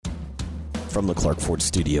From the Clark Ford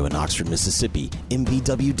Studio in Oxford, Mississippi,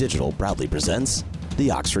 MVW Digital proudly presents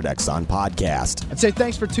the Oxford Exxon Podcast. I'd say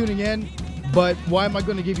thanks for tuning in, but why am I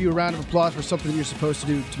going to give you a round of applause for something that you're supposed to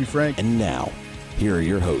do, to be frank? And now, here are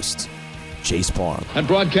your hosts, Chase Parham. And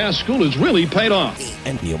broadcast school has really paid off.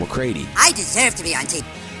 And Neal McCready. I deserve to be on TV.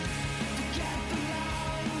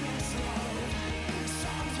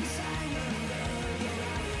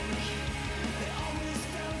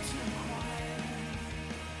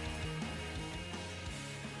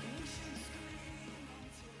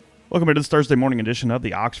 Welcome to this Thursday morning edition of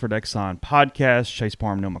the Oxford Exxon Podcast. Chase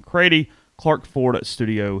Parham, Neal McCready, Clark Ford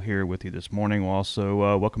Studio here with you this morning. We'll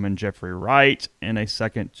also welcome in Jeffrey Wright in a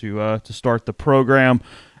second to start the program.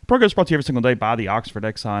 The program is brought to you every single day by the Oxford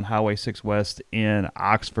Exxon, Highway 6 West in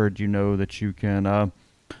Oxford. You know that you can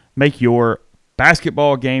make your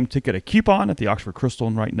basketball game ticket a coupon at the Oxford Crystal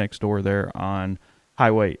right next door there on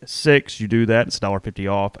Highway 6. You do that, it's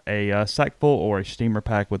 $1.50 off a sack full or a steamer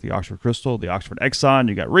pack with the Oxford Crystal, the Oxford Exxon.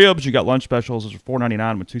 You got ribs, you got lunch specials. Those are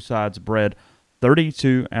 $4.99 with 2 sides of bread,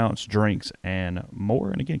 32-ounce drinks, and more.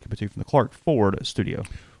 And again, coming to you from the Clark Ford Studio.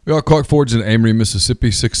 We are Clark Ford's in Amory, Mississippi,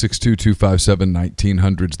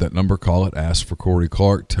 662-257-1900's that number. Call it, ask for Corey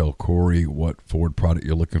Clark. Tell Corey what Ford product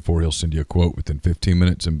you're looking for. He'll send you a quote within 15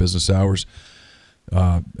 minutes in business hours.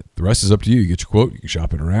 The rest is up to you. You get your quote, you can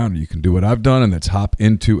shop it around, you can do what I've done, and that's hop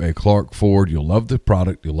into a Clark Ford. You'll love the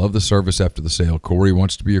product. You'll love the service after the sale. Corey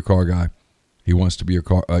wants to be your car guy. He wants to be your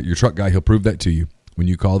truck guy. He'll prove that to you when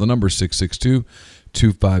you call the number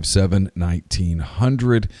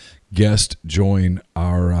 662-257-1900. Guest join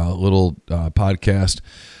our little podcast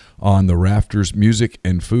on the Rafters Music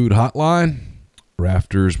and Food Hotline.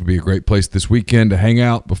 Rafters would be a great place this weekend to hang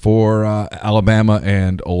out before Alabama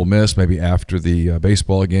and Ole Miss, maybe after the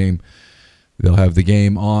baseball game. They'll have the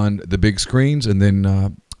game on the big screens, and then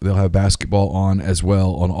they'll have basketball on as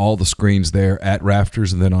well on all the screens there at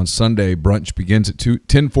Rafters. And then on Sunday, brunch begins at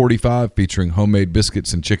 10:45, featuring homemade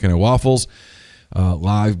biscuits and chicken and waffles,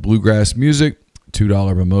 live bluegrass music,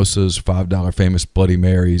 $2 mimosas, $5 famous Bloody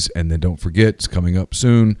Marys, and then don't forget, it's coming up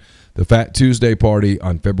soon, the Fat Tuesday party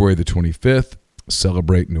on February the 25th.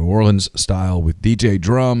 Celebrate New Orleans style with DJ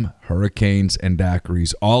Drum, Hurricanes, and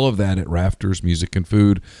Daiquiris. All of that at Rafters Music and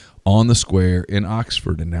Food on the Square in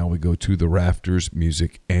Oxford. And now we go to the Rafters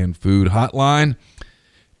Music and Food Hotline.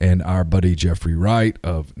 And our buddy Jeffrey Wright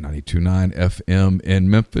of 92.9 FM in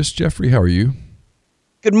Memphis. Jeffrey, how are you?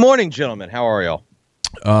 Good morning, gentlemen. How are y'all?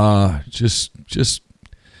 Just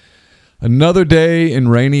another day in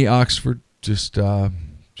rainy Oxford. Are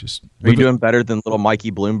you doing better than little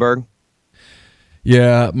Mikey Bloomberg?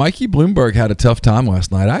 Yeah, Mikey Bloomberg had a tough time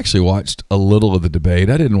last night. I actually watched a little of the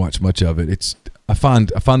debate. I didn't watch much of it. I find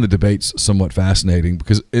the debates somewhat fascinating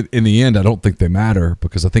because in the end, I don't think they matter,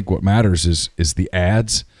 because I think what matters is the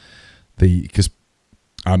ads. Because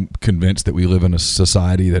I'm convinced that we live in a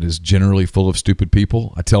society that is generally full of stupid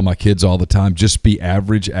people. I tell my kids all the time, just be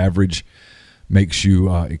average. Average makes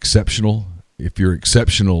you exceptional. If you're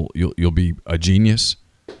exceptional, you'll be a genius.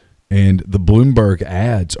 And the Bloomberg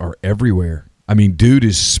ads are everywhere. I mean, dude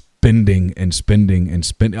is spending and spending and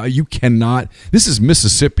spending. You cannot. This is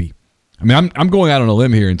Mississippi. I mean, I'm going out on a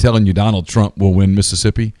limb here and telling you Donald Trump will win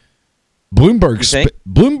Mississippi.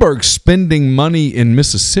 Bloomberg's spending money in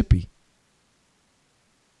Mississippi.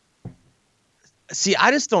 See,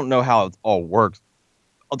 I just don't know how it all works.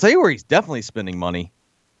 I'll tell you where he's definitely spending money,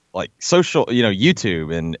 like social,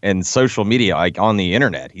 YouTube and social media, like on the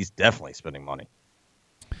internet. He's definitely spending money.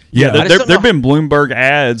 Yeah, there've been Bloomberg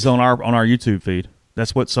ads on our YouTube feed.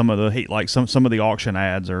 That's what some of the auction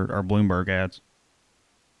ads are Bloomberg ads.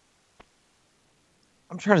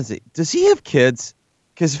 I'm trying to see. Does he have kids?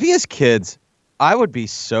 Because if he has kids, I would be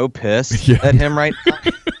so pissed at him right now.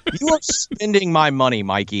 You are spending my money,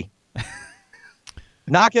 Mikey.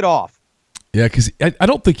 Knock it off. Yeah, because I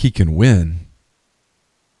don't think he can win.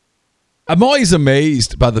 I'm always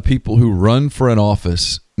amazed by the people who run for an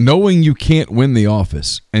office knowing you can't win the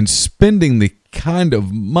office and spending the kind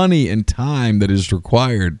of money and time that is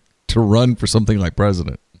required to run for something like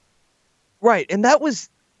president. Right. And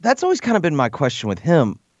that's always kind of been my question with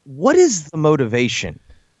him. What is the motivation?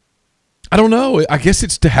 I don't know. I guess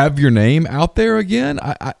it's to have your name out there again.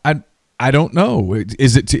 I don't know.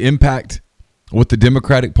 Is it to impact what the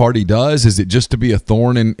Democratic Party does? Is it just to be a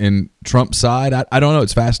thorn in Trump's side? I don't know.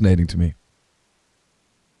 It's fascinating to me.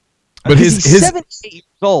 But he's 78 years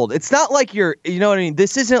old. It's not like you know what I mean?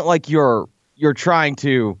 This isn't like you're trying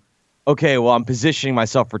to, okay, well, I'm positioning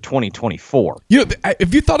myself for 2024.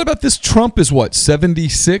 If you thought about this, Trump is what,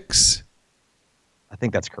 76? I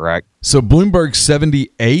think that's correct. So Bloomberg's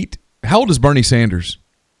 78. How old is Bernie Sanders?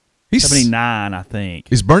 He's 79, I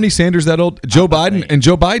think. Is Bernie Sanders that old? Joe Biden, and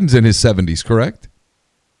Joe Biden's in his 70s, correct?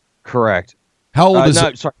 Correct. How old is?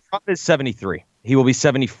 No, sorry. Trump is 73. He will be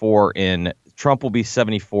 74 in. Trump will be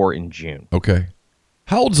 74 in June. Okay.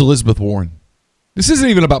 How old is Elizabeth Warren? This isn't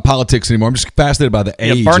even about politics anymore. I'm just fascinated by the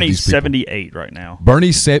age. Yeah, Bernie's Bernie's 78 right now.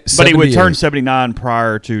 Bernie's 78. But he would turn 79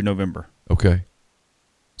 prior to November. Okay.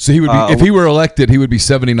 So he would be, if he were elected, he would be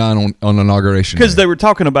 79 on inauguration. Because they were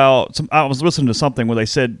talking about, I was listening to something where they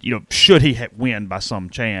said, should he win by some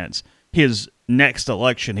chance, his next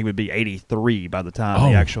election, he would be 83 by the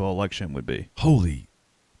time the actual election would be. Holy.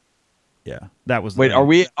 Yeah, that was. Wait, are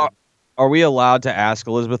we allowed to ask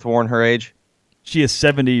Elizabeth Warren her age? She is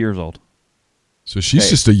 70 years old. So she's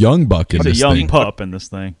just a young buck in this thing. A young thing. pup in this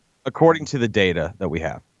thing. According to the data that we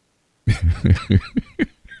have.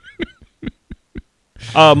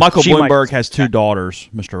 Michael Bloomberg has 2 daughters,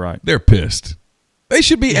 Mr. Wright. They're pissed. They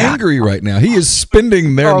should be angry right now. He is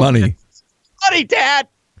spending their money. Money, Dad!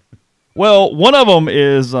 Well, one of them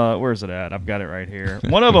is, where's it at? I've got it right here.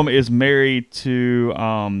 One of them is married to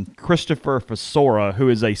Christopher Fasora, who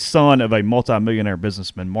is a son of a multimillionaire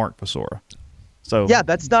businessman, Mark Fasora. So yeah,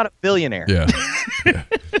 that's not a billionaire. Yeah.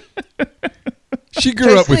 She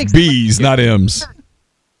grew up with B's, not M's.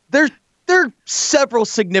 There are several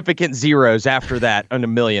significant zeros after that on a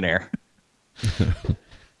millionaire.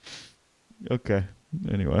 Okay.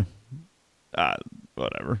 Anyway.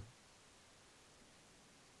 Whatever.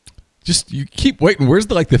 Just you keep waiting. Where's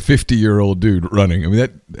the 50-year-old dude running? I mean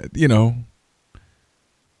that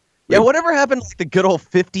Yeah, whatever happened to the good old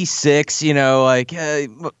 56?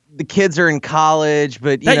 The kids are in college,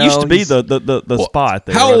 but that used to be the spot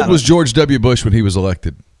there. How old was George W. Bush when he was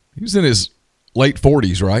elected? He was in his late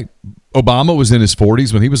 40s, right? Obama was in his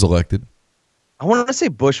 40s when he was elected. I want to say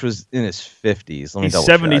Bush was in his 50s. Let me He's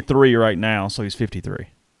 73 right now, so he's 53.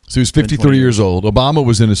 So he's 53 years old. Obama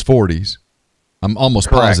was in his 40s. I'm almost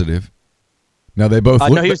positive. Now they both.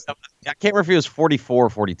 No, he was. I can't remember if he was 44 or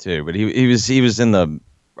 42, but he was in the.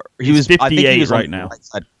 He was 58 I think he was right now.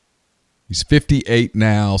 He's 58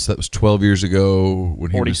 now, so that was 12 years ago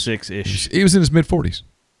when he 46-ish. He was in his mid 40s.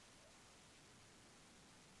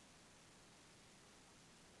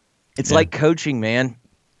 It's like coaching, man.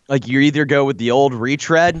 Like you either go with the old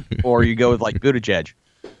retread or you go with Buttigieg.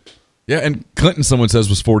 Yeah, and Clinton, someone says,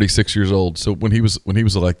 was 46 years old. So when he was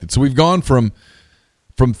elected, so we've gone from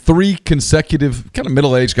 3 consecutive kind of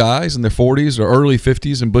middle-aged guys in their 40s or early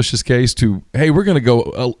 50s in Bush's case to, hey, we're gonna go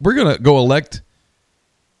elect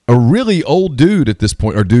a really old dude at this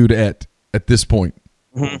point, or dude at this point.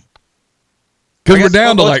 Because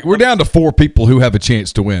we're down to 4 people who have a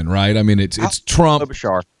chance to win, right? I mean, it's Trump.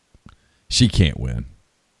 Klobuchar. She can't win.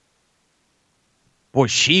 Boy,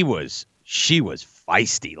 she was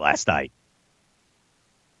feisty last night.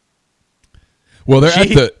 Well, they're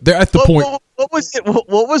at the point. What was it? What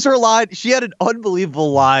was her line? She had an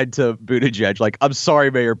unbelievable line to Buttigieg, like, "I'm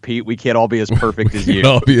sorry, Mayor Pete, we can't all be as perfect as you."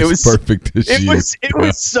 It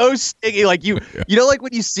was so sticky. Like you know, like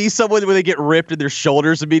when you see someone when they get ripped and their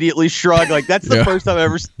shoulders immediately shrug. Like that's the first time I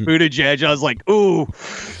ever seen Buttigieg. I was like, "Ooh,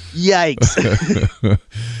 yikes!"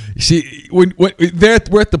 See, when we're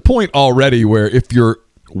at the point already where if you're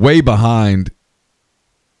way behind.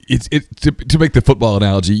 To make the football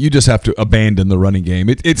analogy, you just have to abandon the running game.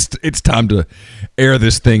 It's time to air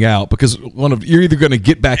this thing out because you're either going to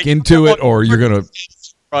get back into it or you're going to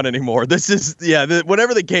run anymore. This is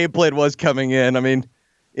whatever the game plan was coming in. I mean,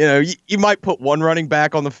 you might put one running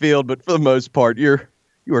back on the field, but for the most part, you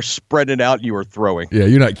are spreading out and you are throwing. Yeah,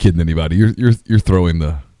 you're not kidding anybody. You're throwing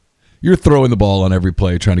the ball on every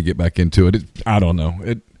play, trying to get back into it. I don't know.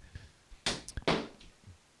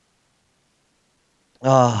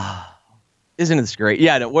 Isn't this great?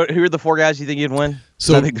 Yeah. Who are the 4 guys you think you'd win?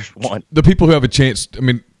 So I think there's one. The people who have a chance. I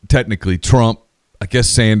mean, technically, Trump. I guess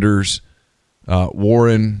Sanders,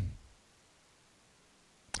 Warren.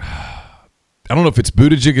 I don't know if it's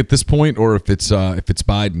Buttigieg at this point or if it's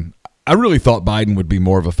Biden. I really thought Biden would be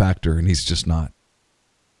more of a factor, and he's just not.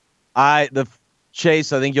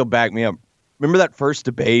 Chase, I think you'll back me up. Remember that first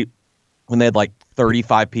debate when they had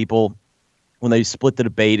 35 people when they split the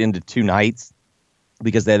debate into 2 nights?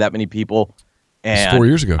 Because they had that many people, and 4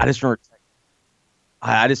 years ago. I just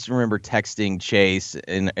remember texting Chase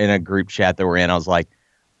in a group chat that we're in. I was like,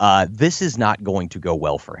 "This is not going to go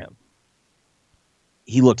well for him."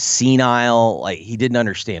 He looked senile, like he didn't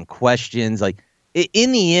understand questions. Like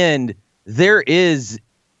in the end, there is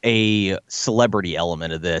a celebrity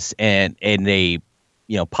element of this, and a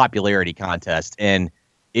popularity contest, and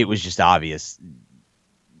it was just obvious.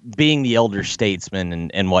 Being the elder statesman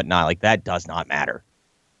and whatnot, like that does not matter.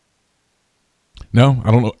 No,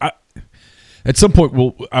 I don't know. At some point,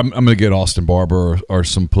 I'm going to get Austin Barber or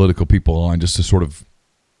some political people on just to sort of,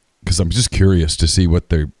 because I'm just curious to see what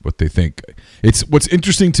they think. It's what's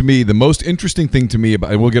interesting to me. The most interesting thing to me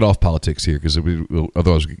about, and we'll get off politics here because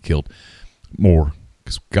otherwise we get killed more.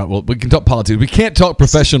 We can talk politics. We can't talk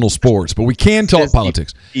professional sports, but we can talk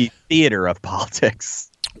politics. The theater of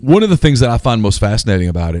politics. One of the things that I find most fascinating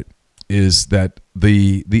about it is that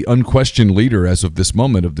the unquestioned leader as of this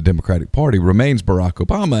moment of the Democratic Party remains Barack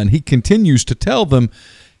Obama, and he continues to tell them,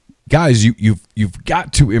 guys, you've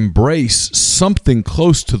got to embrace something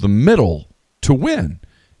close to the middle to win.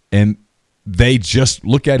 And they just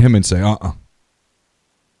look at him and say, Well,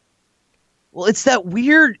 it's that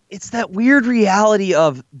weird reality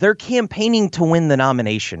of they're campaigning to win the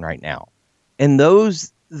nomination right now. And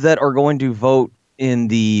those that are going to vote in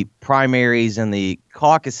the primaries and the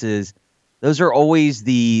caucuses, those are always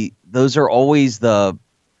the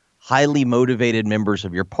highly motivated members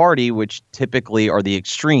of your party, which typically are the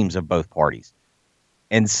extremes of both parties.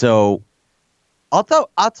 And so I'll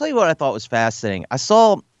tell you what I thought was fascinating. I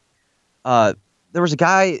saw there was a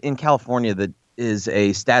guy in California that is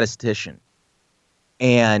a statistician,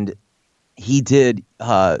 and he did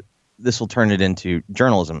this will turn it into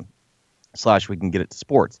journalism / we can get it to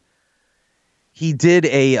sports. He did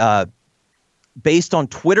a based on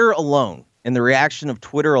Twitter alone and the reaction of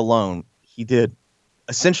Twitter alone, he did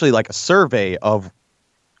essentially like a survey of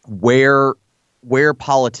where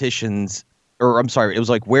politicians, or I'm sorry, it was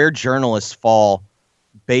like where journalists fall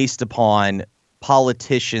based upon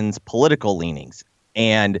politicians' political leanings.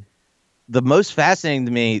 And the most fascinating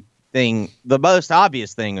to me thing, the most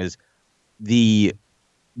obvious thing is the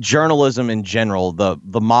journalism in general.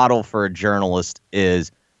 The model for a journalist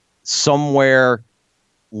is somewhere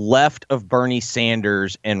left of Bernie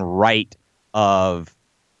Sanders and right of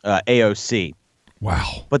AOC.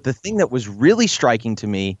 Wow. But the thing that was really striking to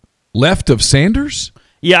me... Left of Sanders?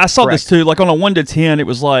 Yeah, I saw Correct. this too. Like on a 1 to 10, it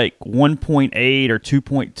was like 1.8 or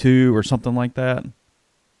 2.2 or something like that.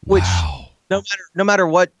 Which, wow. no matter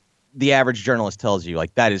what the average journalist tells you,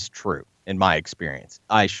 like that is true in my experience.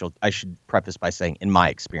 I should preface by saying in my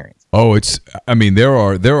experience. Oh,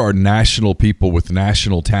 there are national people with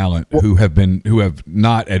national talent who have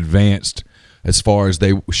not advanced as far as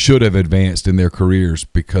they should have advanced in their careers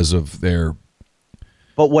because of their...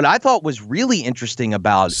 But what I thought was really interesting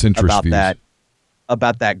about that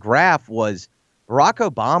graph was Barack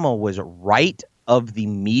Obama was right of the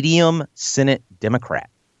medium Senate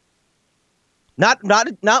Democrat. Not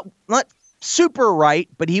super right,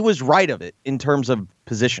 but he was right of it in terms of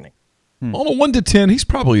positioning. On a 1 to 10, he's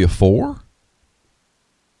probably a 4.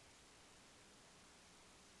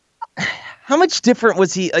 How much different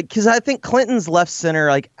was he? Because I think Clinton's left center.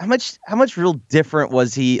 Like how much real different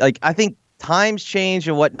was he? Like I think times change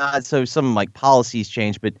and whatnot, so some like policies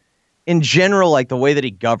change, but in general, like the way that he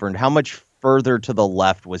governed, how much further to the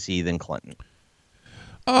left was he than Clinton?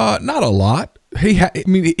 Not a lot.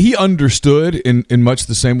 He understood in much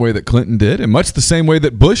the same way that Clinton did, and much the same way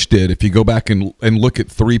that Bush did. If you go back and look at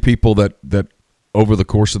three people that over the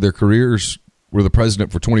course of their careers were the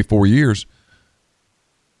president for 24 years.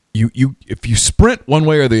 If you sprint one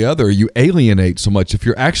way or the other, you alienate so much. If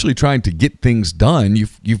you're actually trying to get things done,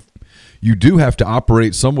 you do have to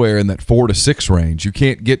operate somewhere in that 4 to 6 range. You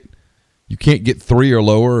can't get 3 or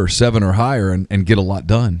lower or 7 or higher and get a lot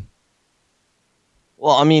done.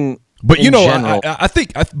 Well, I mean, but general, I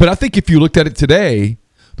think if you looked at it today,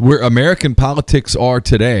 where American politics are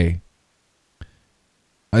today,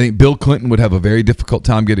 I think Bill Clinton would have a very difficult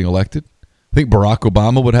time getting elected. I think Barack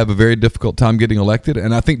Obama would have a very difficult time getting elected,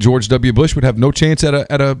 and I think George W. Bush would have no chance at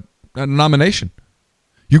a nomination.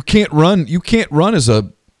 You can't run as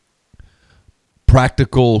a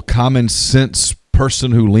practical, common sense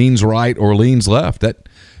person who leans right or leans left.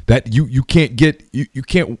 That you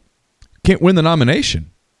can't win the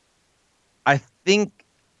nomination. I think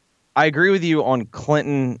I agree with you on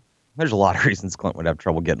Clinton. There's a lot of reasons Clinton would have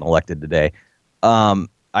trouble getting elected today. I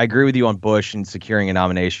agree with you on Bush and securing a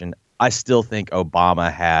nomination. I still think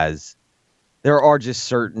Obama has. There are just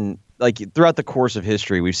certain, like throughout the course of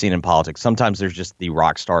history we've seen in politics, sometimes there's just the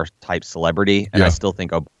rock star type celebrity, and I still think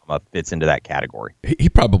Obama fits into that category. He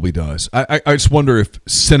probably does. I just wonder if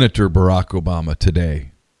Senator Barack Obama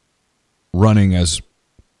today, running as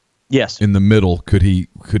in the middle, could he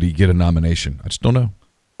get a nomination? I just don't know.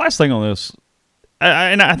 Last thing on this,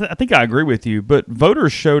 I think I agree with you, but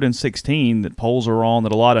voters showed in 2016 that polls are wrong,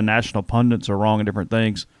 that a lot of national pundits are wrong and different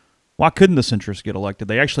things. Why couldn't the centrists get elected?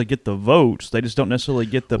 They actually get the votes. They just don't necessarily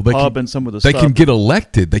get the pub and some of the they stuff. They can get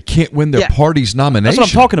elected. They can't win their party's nomination. That's what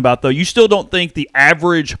I'm talking about, though. You still don't think the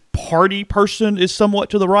average party person is somewhat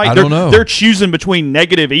to the right? I don't know. They're choosing between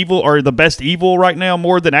negative evil or the best evil right now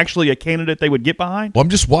more than actually a candidate they would get behind? Well, I'm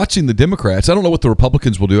just watching the Democrats. I don't know what the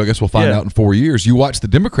Republicans will do. I guess we'll find out in 4 years. You watch the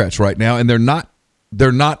Democrats right now, and they're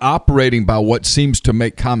not operating by what seems to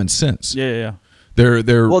make common sense. Yeah. They're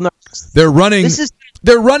running.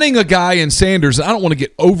 They're running a guy in Sanders. I don't want to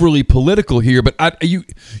get overly political here, but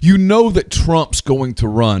you know that Trump's going to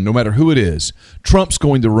run, no matter who it is. Trump's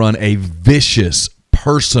going to run a vicious,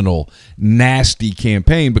 personal, nasty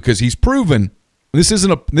campaign because he's proven. This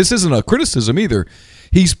isn't a criticism either.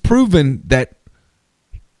 He's proven that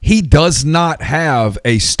he does not have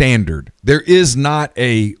a standard. There is not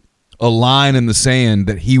a line in the sand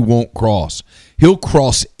that he won't cross. He'll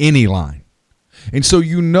cross any line. And so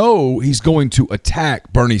he's going to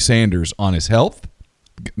attack Bernie Sanders on his health.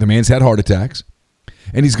 The man's had heart attacks.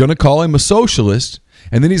 And he's going to call him a socialist.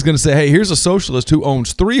 And then he's going to say, hey, here's a socialist who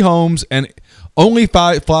owns 3 homes and only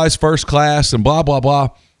flies first class and blah, blah, blah.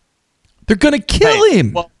 They're going to kill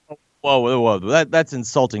him. Whoa. That's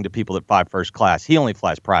insulting to people that fly first class. He only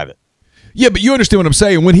flies private. Yeah, but you understand what I'm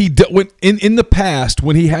saying. When in the past,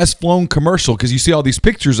 when he has flown commercial, because you see all these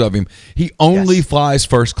pictures of him, he only flies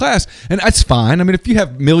first class, and that's fine. I mean, if you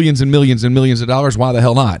have millions and millions and millions of dollars, why the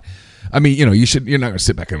hell not? I mean, you're not going to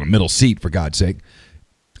sit back in a middle seat, for God's sake.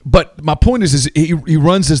 But my point is he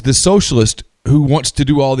runs as this socialist who wants to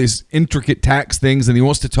do all these intricate tax things, and he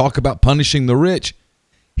wants to talk about punishing the rich.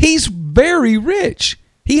 He's very rich.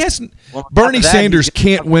 He hasn't. Well, Bernie Sanders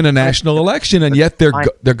can't win a national election, and yet they're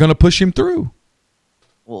going to push him through.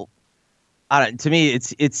 Well, to me,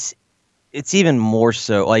 it's even more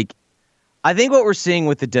so. Like, I think what we're seeing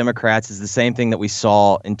with the Democrats is the same thing that we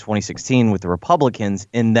saw in 2016 with the Republicans,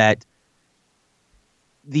 in that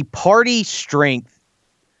the party strength,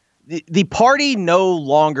 the party no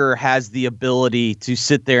longer has the ability to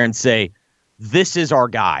sit there and say, "This is our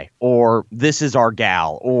guy," or "This is our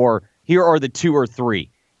gal," or "Here are the 2 or 3."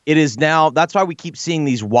 It is now, that's why we keep seeing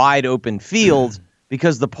these wide open fields,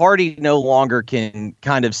 because the party no longer can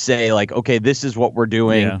kind of say, like, okay, this is what we're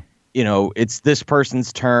doing. Yeah. It's this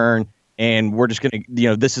person's turn, and we're just going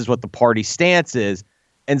to, this is what the party stance is.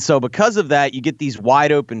 And so because of that, you get these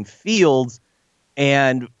wide open fields,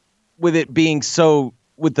 and with the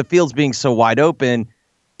fields being so wide open,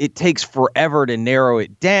 it takes forever to narrow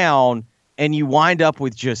it down, and you wind up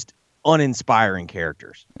with just uninspiring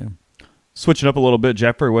characters. Yeah. Switching up a little bit,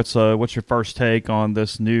 Jeffrey, what's your first take on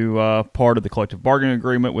this new part of the collective bargaining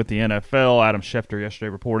agreement with the NFL? Adam Schefter yesterday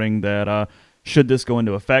reporting that should this go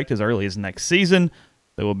into effect as early as next season,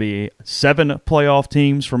 there will be 7 playoff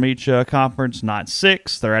teams from each conference, not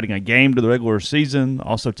 6. They're adding a game to the regular season,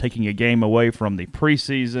 also taking a game away from the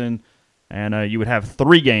preseason, and you would have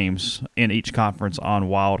 3 games in each conference on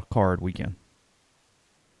wild card weekend.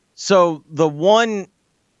 So the one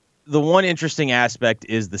interesting aspect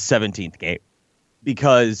is the 17th game,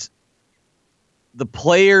 because the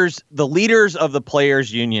leaders of the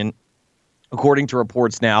players union, according to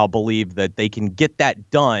reports now, believe that they can get that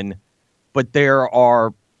done, but there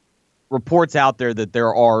are reports out there that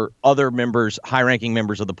there are other high-ranking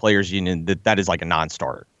members of the players union that is like a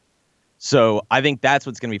non-starter. So I think that's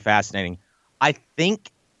what's going to be fascinating. I think,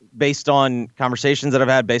 based on conversations that I've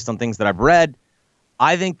had, based on things that I've read,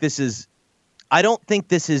 I don't think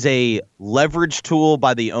this is a leverage tool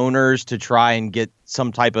by the owners to try and get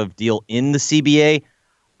some type of deal in the CBA.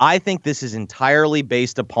 I think this is entirely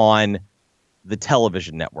based upon the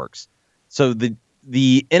television networks. So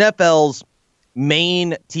the NFL's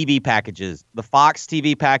main TV packages, the Fox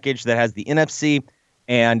TV package that has the NFC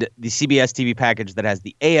and the CBS TV package that has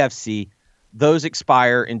the AFC, those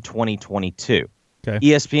expire in 2022. Okay.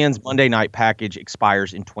 ESPN's Monday night package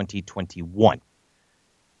expires in 2021.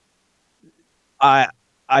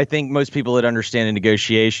 I think most people that understand a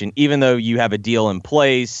negotiation, even though you have a deal in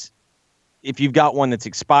place, if you've got one that's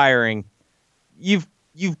expiring, you've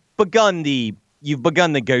begun the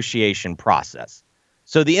negotiation process.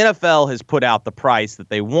 So the NFL has put out the price that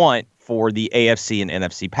they want for the AFC and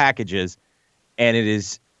NFC packages, and it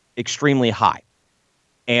is extremely high.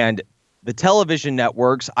 And the television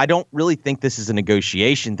networks, I don't really think this is a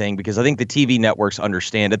negotiation thing, because I think the TV networks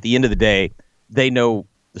understand at the end of the day, they know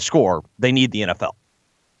the score. They need the NFL.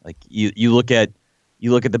 Like you look at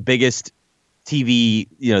the biggest TV,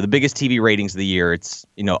 the biggest TV ratings of the year. It's,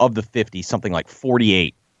 of the 50, something like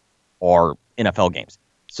 48 are NFL games.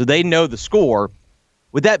 So they know the score.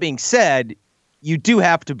 With that being said, you do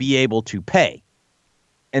have to be able to pay.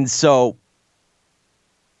 And so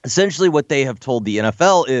essentially what they have told the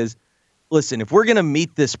NFL is, listen, if we're going to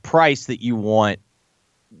meet this price that you want,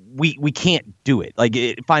 we can't do it. Like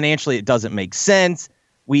financially, it doesn't make sense.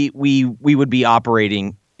 We would be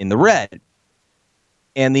operating in the red.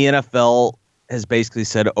 And the NFL has basically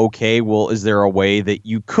said, okay, well, is there a way that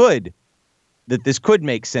this could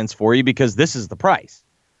make sense for you because this is the price?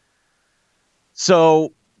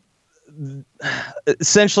 So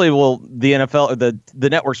essentially, well, the NFL, the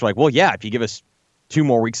networks were like, well, yeah, if you give us 2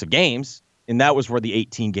 more weeks of games, and that was where the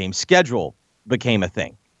 18-game schedule became a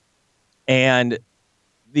thing. And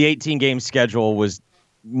the 18-game schedule was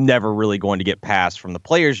never really going to get passed from the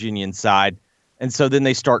players' union side. And so then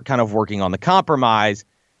they start kind of working on the compromise.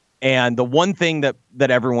 And the one thing that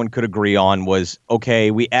everyone could agree on was,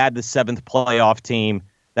 okay, we add the 7th playoff team.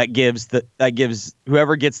 That gives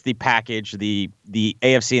whoever gets the package, the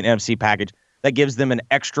AFC and NFC package, that gives them an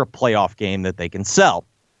extra playoff game that they can sell.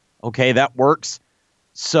 Okay, that works.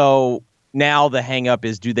 So now the hang up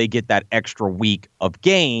is, do they get that extra week of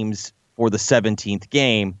games for the 17th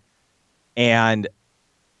game? And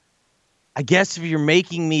I guess if you're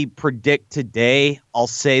making me predict today, I'll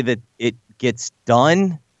say that it gets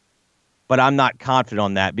done, but I'm not confident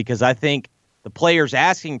on that because I think the player's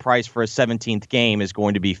asking price for a 17th game is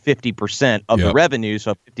going to be 50% of the revenue,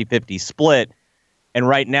 so a 50-50 split. And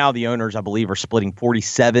right now, the owners, I believe, are splitting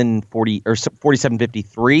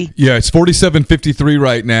 47-53. Yeah, it's 47-53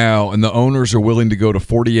 right now, and the owners are willing to go to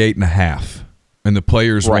 48.5. And the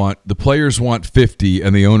players want 50,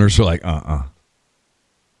 and the owners are like, Are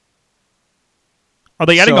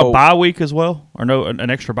they adding a bye week as well, or no? An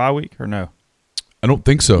extra bye week, or no? I don't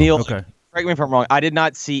think so. Neal, okay. Correct me if I'm wrong. I did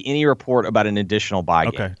not see any report about an additional bye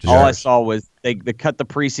game. Okay. All I saw was they cut the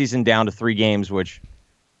preseason down to 3 games, which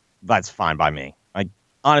that's fine by me.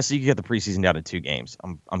 Honestly, you can get the preseason down to 2 games.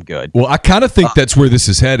 I'm good. Well, I kind of think that's where this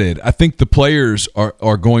is headed. I think the players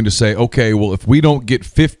are going to say, okay, well, if we don't get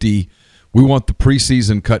 50, we want the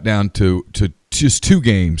preseason cut down to just 2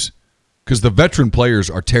 games, because the veteran players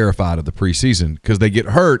are terrified of the preseason because they get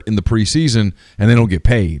hurt in the preseason and they don't get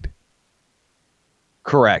paid.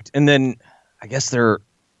 Correct. And then I guess there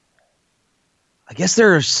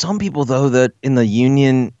are some people, though, that in the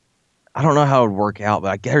union, I don't know how it would work out,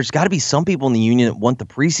 but there's got to be some people in the union that want the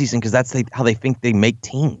preseason because that's how they think they make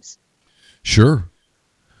teams. Sure.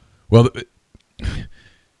 Well,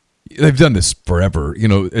 they've done this forever. You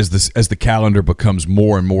know, as the calendar becomes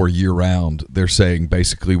more and more year round, they're saying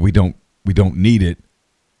basically we don't need it.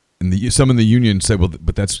 And some in the union say, well,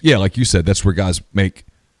 but that's like you said, that's where guys make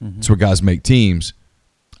teams.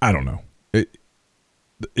 I don't know.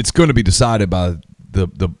 It's going to be decided by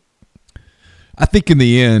the. I think in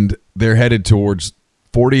the end they're headed towards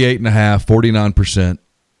 48.5%, 49%,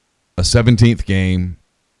 a 17th game,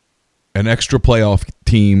 an extra playoff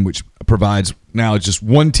team, which provides now just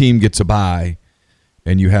one team gets a bye,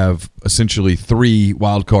 and you have essentially 3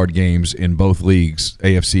 wild card games in both leagues,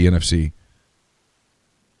 AFC, NFC.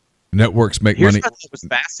 Networks make money. Here's what was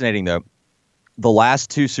fascinating, though. The last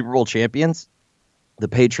 2 Super Bowl champions, the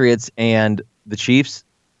Patriots and the Chiefs,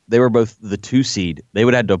 they were both the 2 seed. They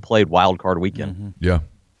would have had to have played wild card weekend. Mm-hmm. Yeah.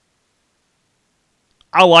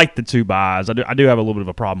 I like the 2 buys. I do have a little bit of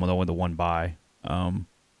a problem with only the 1 buy.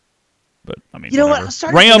 But I mean, you know what?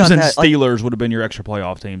 Rams and Steelers would have been your extra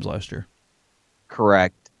playoff teams last year.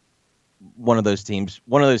 Correct. One of those teams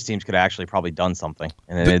could have actually probably done something,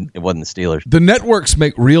 and it wasn't the Steelers. The networks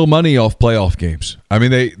make real money off playoff games. I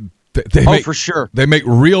mean, they for sure. They make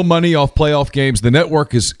real money off playoff games. The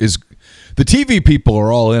network is the TV people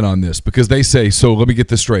are all in on this because they say, so let me get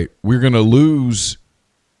this straight. We're going to lose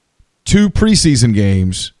 2 preseason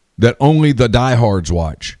games that only the diehards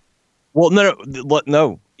watch. Well,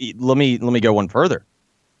 no. Let me go one further.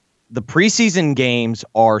 The preseason games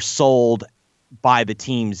are sold by the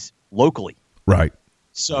teams locally. Right.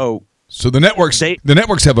 So the networks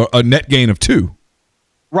have a net gain of 2.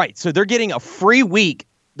 Right. So they're getting a free week.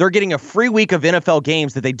 They're getting a free week of NFL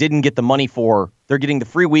games that they didn't get the money for. They're getting the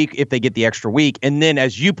free week if they get the extra week. And then,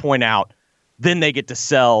 as you point out, then they get to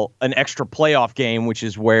sell an extra playoff game, which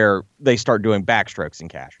is where they start doing backstrokes in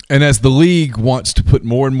cash. And as the league wants to put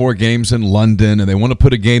more and more games in London, and they want to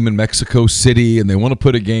put a game in Mexico City, and they want to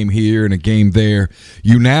put a game here and a game there,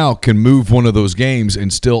 you now can move one of those games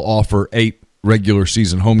and still offer 8 regular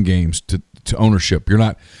season home games to ownership. You're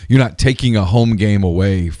not taking a home game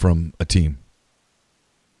away from a team.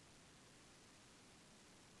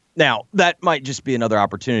 Now, that might just be another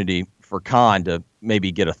opportunity for Khan to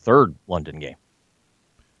maybe get a 3rd London game.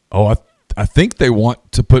 Oh, I think they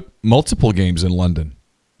want to put multiple games in London.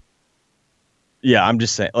 Yeah, I'm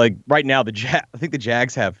just saying. Like right now, I think the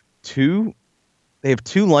Jags have 2. They have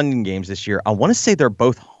 2 London games this year. I want to say they're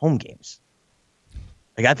both home games.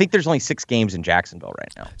 Like, I think there's only 6 games in Jacksonville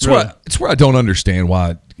right now. It's where I don't understand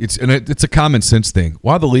why it's a common sense thing.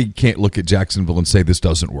 Why the league can't look at Jacksonville and say this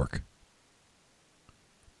doesn't work.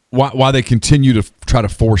 Why they continue to try to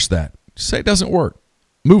force that? Just say it doesn't work.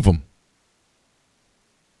 Move them.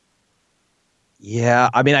 Yeah,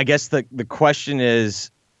 I mean, I guess the question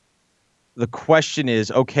is,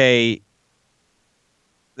 okay,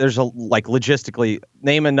 there's logistically,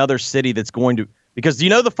 name another city that's going to, because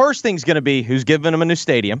the first thing's going to be who's giving them a new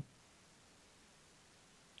stadium.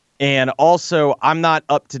 And also, I'm not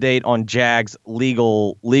up to date on Jags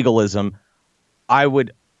legalism.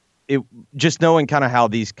 Just knowing kind of how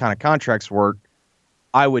these kind of contracts work,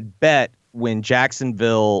 I would bet when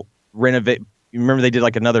Jacksonville renovate, remember they did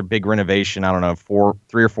like another big renovation, I don't know,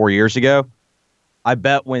 3 or 4 years ago. I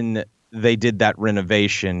bet when they did that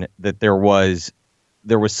renovation that there was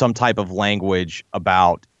some type of language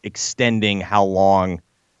about extending how long,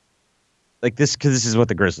 like this, because this is what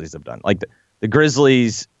the Grizzlies have done. Like the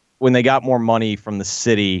Grizzlies, when they got more money from the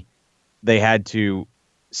city, they had to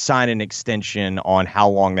sign an extension on how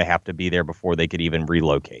long they have to be there before they could even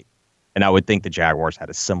relocate. And I would think the Jaguars had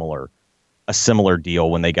a similar deal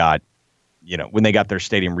when they got their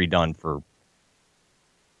stadium redone for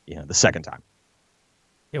the second time.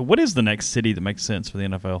 Yeah, what is the next city that makes sense for the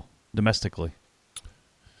NFL domestically?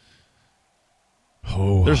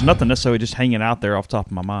 Oh, there's nothing necessarily just hanging out there off the top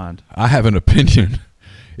of my mind. I have an opinion.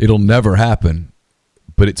 It'll never happen,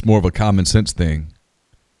 but it's more of a common sense thing.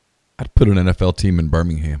 I'd put an NFL team in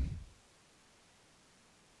Birmingham.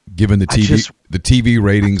 Given the TV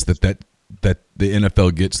ratings that the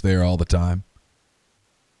NFL gets there all the time.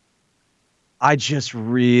 I just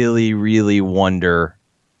really, really wonder.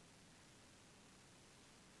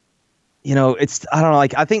 I don't know,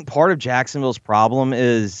 like I think part of Jacksonville's problem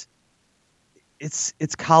is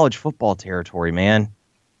it's college football territory, man.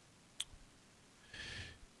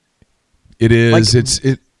 It is.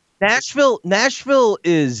 Like, Nashville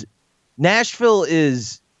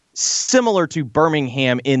is similar to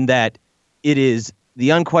Birmingham in that it is the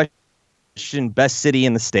unquestioned best city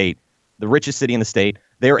in the state, the richest city in the state.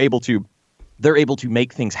 They're able to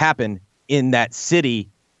make things happen in that city,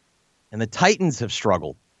 and the Titans have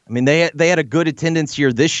struggled. I mean, they had a good attendance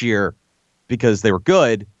year this year because they were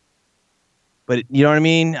good, but you know what I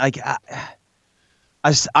mean? Like,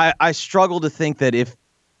 I struggle to think that if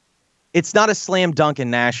it's not a slam dunk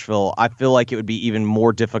in Nashville, I feel like it would be even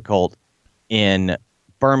more difficult in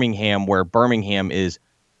Birmingham, where Birmingham is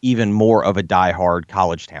even more of a diehard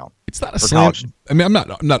college town. It's not a slam. I mean,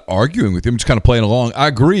 I'm not arguing with you. I'm just kind of playing along. I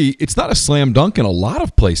agree. It's not a slam dunk in a lot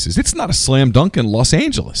of places. It's not a slam dunk in Los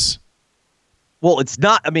Angeles. Well, it's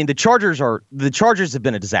not. I mean, the Chargers have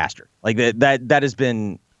been a disaster. Like that has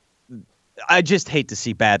been. I just hate to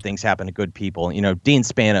see bad things happen to good people. Dean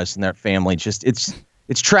Spanos and their family. Just it's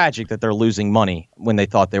tragic that they're losing money when they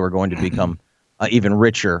thought they were going to become even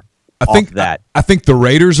richer. I think the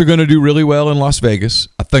Raiders are going to do really well in Las Vegas.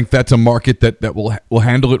 I think that's a market that will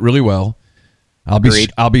handle it really well.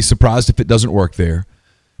 I'll be surprised if it doesn't work there.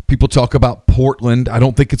 People talk about Portland. I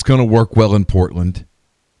don't think it's going to work well in Portland.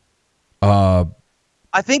 I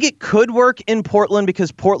think it could work in Portland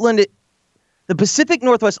because Portland, the Pacific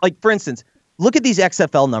Northwest, like for instance, look at these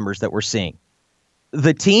XFL numbers that we're seeing.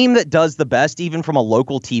 The team that does the best, even from a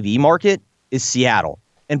local TV market, is Seattle.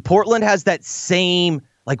 And Portland has that same,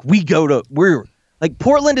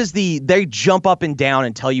 Portland is they jump up and down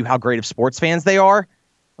and tell you how great of sports fans they are.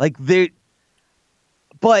 But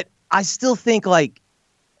I still think I'm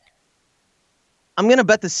going to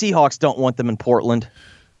bet the Seahawks don't want them in Portland.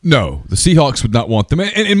 No, the Seahawks would not want them.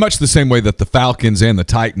 And in much the same way that the Falcons and the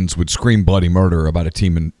Titans would scream bloody murder about a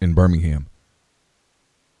team in Birmingham.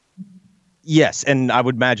 Yes, and I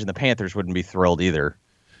would imagine the Panthers wouldn't be thrilled either.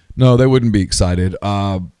 No, they wouldn't be excited.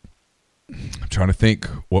 I'm trying to think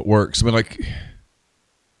what works. I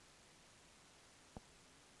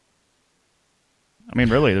mean,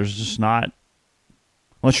 really, there's just not.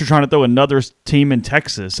 Unless you're trying to throw another team in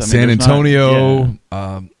Texas. San Antonio.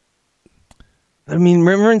 I mean,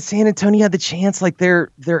 remember in San Antonio had the chance. Like their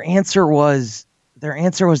answer was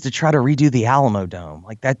to try to redo the Alamo Dome.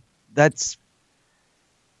 Like that's.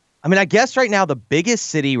 I mean, I guess right now the biggest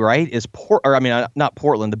city, right, is not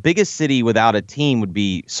Portland. The biggest city without a team would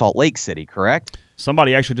be Salt Lake City, correct?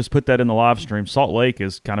 Somebody actually just put that in the live stream. Salt Lake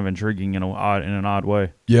is kind of intriguing in an odd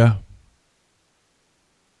way. Yeah.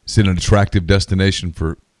 Is it an attractive destination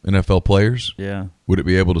for NFL players? Yeah. Would it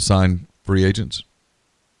be able to sign free agents?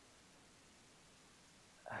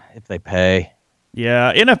 If they pay.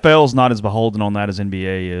 Yeah, NFL is not as beholden on that as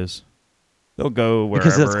NBA is. They'll go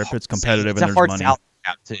wherever if it's competitive and there's money.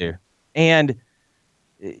 Too. And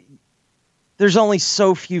there's only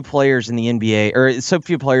so few players in the NBA or so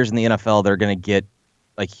few players in the NFL that are going to get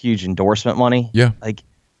like huge endorsement money. Yeah. Like,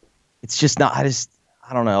 it's just not, I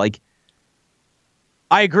don't know. Like,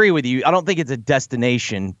 I agree with you. I don't think it's a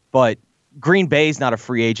destination, but Green Bay's not a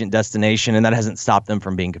free agent destination, and that hasn't stopped them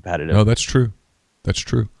from being competitive. No, that's true. That's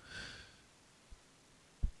true.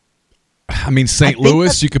 I mean, St.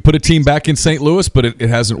 Louis, you could put a team back in St. Louis, but it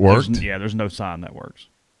hasn't worked. There's no sign that works.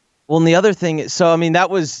 Well, and the other thing is, so, I mean,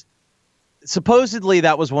 that was supposedly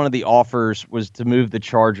that was one of the offers, was to move the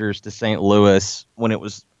Chargers to St. Louis when it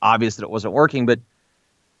was obvious that it wasn't working. But,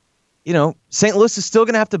 you know, St. Louis is still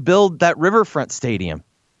going to have to build that Riverfront Stadium,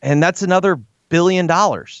 and that's another $1 billion.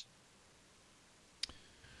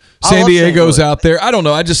 San Diego's out there. I don't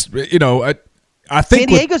know. I just, you know, I think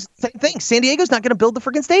San Diego's same thing. San Diego's not going to build the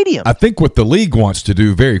freaking stadium. I think what the league wants to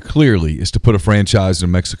do very clearly is to put a franchise in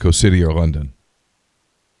Mexico City or London.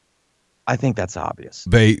 I think that's obvious.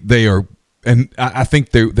 They are, and I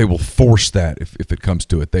think they will force that if it comes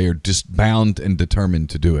to it. They are just bound and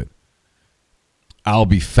determined to do it. I'll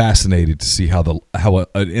be fascinated to see how an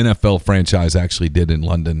NFL franchise actually did in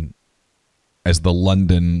London as the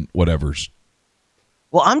London whatevers.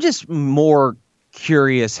 Well, I'm just more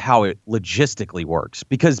curious how it logistically works,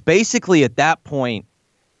 because basically at that point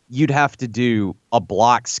you'd have to do a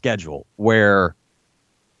block schedule where,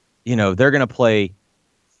 you know, they're going to play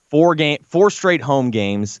 4 straight home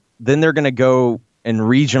games, then they're going to go and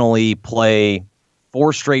regionally play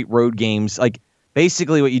 4 straight road games. Like,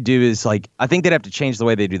 basically what you do is, like, I think they'd have to change the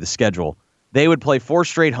way they do the schedule. They would play 4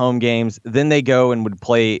 straight home games, then they go and would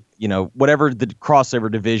play, you know, whatever the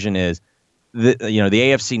crossover division is, the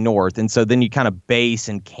AFC North. And so then you kind of base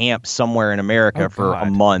and camp somewhere in America for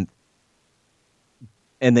a month.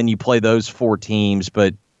 And then you play those 4 teams.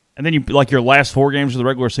 And then you, like, your last 4 games of the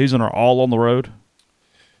regular season are all on the road.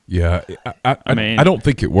 Yeah. I mean, I don't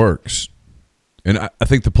think it works. And I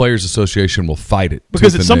think the Players Association will fight it.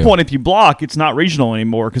 Because at some point, if you block, it's not regional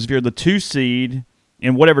anymore. Because if you're the 2 seed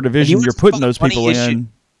in whatever division you're putting those people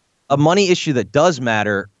in. A money issue that does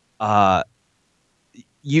matter,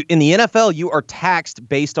 you in the NFL, you are taxed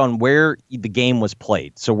based on where the game was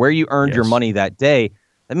played. So where you earned your money that day,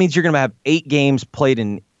 that means you're going to have 8 games played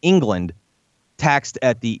in England taxed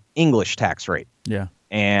at the English tax rate. Yeah.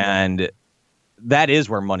 And that is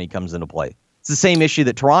where money comes into play. It's the same issue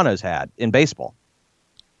that Toronto's had in baseball.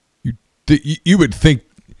 You would think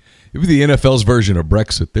it would be the NFL's version of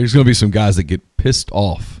Brexit. There's going to be some guys that get pissed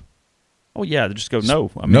off. Oh, yeah. They just go,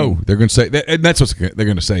 no. No, they're going to say, and that's what they're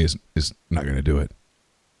going to say is not going to do it.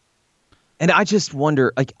 And I just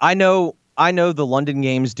wonder, like, I know the London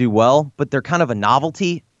games do well, but they're kind of a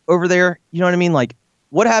novelty over there. You know what I mean? Like,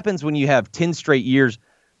 what happens when you have 10 straight years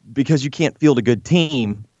because you can't field a good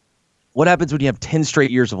team? What happens when you have 10 straight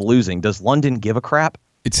years of losing? Does London give a crap?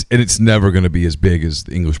 It's never going to be as big as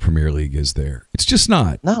the English Premier League is there. It's just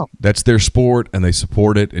not. No. That's their sport, and they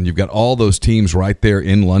support it. And you've got all those teams right there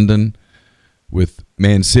in London with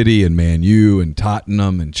Man City and Man U and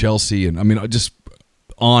Tottenham and Chelsea. And, I mean, just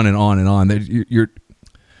on and on and on.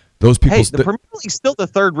 Those people. Hey, the Premier League's still the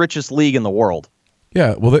 3rd richest league in the world.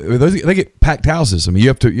 Yeah, well, they get packed houses. I mean, you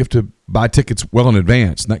have to buy tickets well in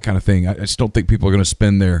advance and that kind of thing. I just don't think people are going to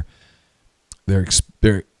spend their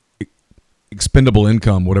expendable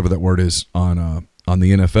income, whatever that word is, on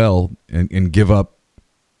the NFL and give up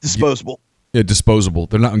disposable. Disposable.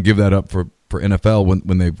 They're not going to give that up for NFL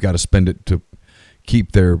when they've got to spend it to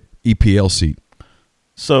keep their EPL seat.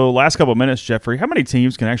 So, last couple of minutes, Jeffrey, how many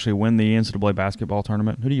teams can actually win the NCAA basketball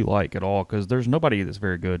tournament? Who do you like at all? Because there's nobody that's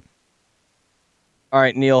very good. All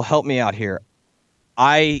right, Neal, help me out here.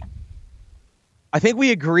 I think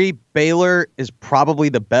we agree Baylor is probably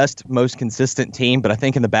the best, most consistent team, but I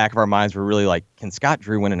think in the back of our minds we're really like, can Scott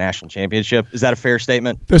Drew win a national championship? Is that a fair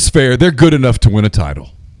statement? That's fair. They're good enough to win a title.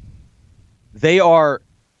 They're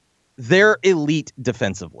elite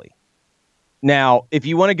defensively. Now, if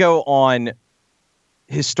you want to go on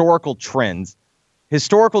historical trends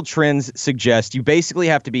suggest you basically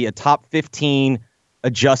have to be a top 15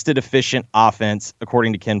 adjusted efficient offense,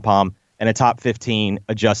 according to Ken Pom, and a top 15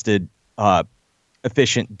 adjusted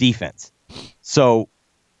efficient defense. So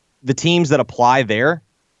the teams that apply there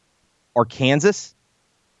are Kansas,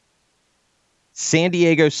 San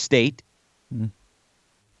Diego State,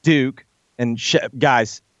 Duke, and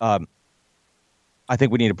guys, I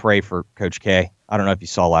think we need to pray for Coach K. I don't know if you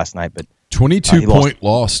saw last night, but 22-point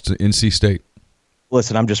loss to NC State.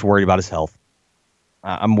 Listen, I'm just worried about his health.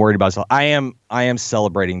 I'm worried about his health. I am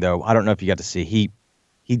celebrating, though. I don't know if you got to see.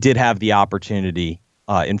 He did have the opportunity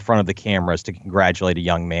in front of the cameras to congratulate a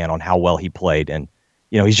young man on how well he played. And,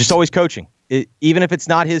 you know, he's just always coaching. Even if it's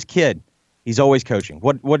not his kid, He's always coaching.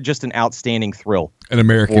 What just an outstanding thrill. An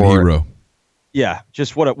American hero. Yeah,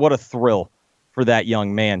 just what a thrill for that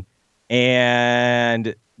young man.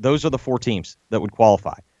 And those are the 4 teams that would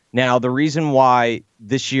qualify. Now, the reason why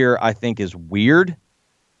this year I think is weird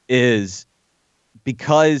is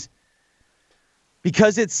because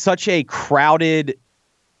it's such a crowded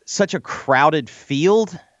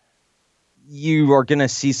field. You are going to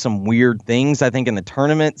see some weird things, I think, in the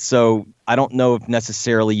tournament. So I don't know if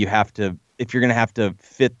necessarily if you're going to have to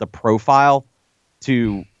fit the profile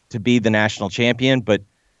to be the national champion. But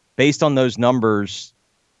based on those numbers,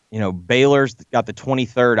 Baylor's got the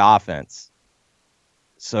 23rd offense.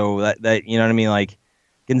 So that you know what I mean? Like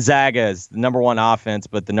Gonzaga is the number 1 offense,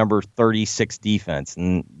 but the number 36 defense.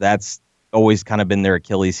 And that's always kind of been their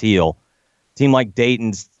Achilles heel. Team like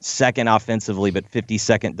Dayton's 2nd offensively, but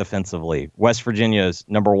 52nd defensively. West Virginia's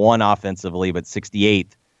number 1 offensively, but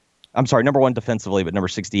 68th. I'm sorry, number 1 defensively, but number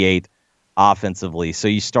 68th offensively. So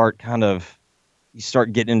you start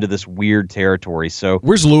getting into this weird territory. So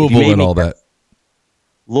where's Louisville and all that?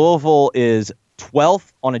 Louisville is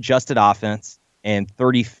 12th on adjusted offense and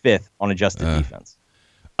 35th on adjusted defense.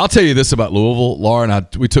 I'll tell you this about Louisville. Laura and I,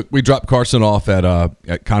 we dropped Carson off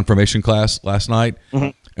at confirmation class last night. Mm-hmm.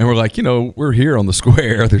 And we're like, we're here on the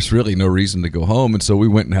square. There's really no reason to go home. And so we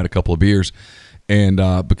went and had a couple of beers, and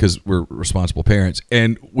because we're responsible parents.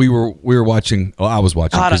 And we were watching. Oh, I was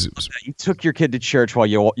watching. God, you took your kid to church while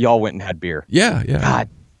y'all went and had beer. Yeah. God,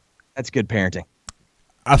 that's good parenting.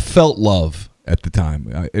 I felt love at the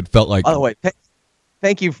time. It felt like. By the way,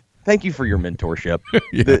 thank you for your mentorship.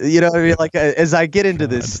 Yeah. Like as I get into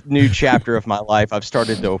this new chapter of my life, I've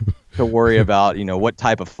started to worry about, what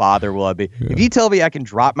type of father will I be. Yeah. If you tell me I can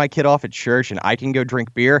drop my kid off at church and I can go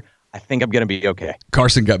drink beer, I think I'm going to be okay.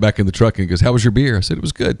 Carson got back in the truck and goes, "How was your beer?" I said, "It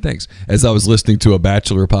was good, thanks." As I was listening to a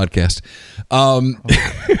Bachelor podcast.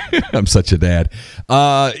 I'm such a dad.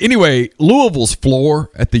 Anyway, Louisville's floor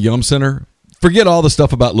at the Yum Center. Forget all the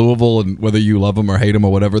stuff about Louisville and whether you love them or hate them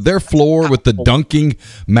or whatever. Their floor with the dunking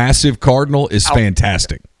massive Cardinal is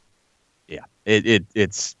fantastic. Yeah, it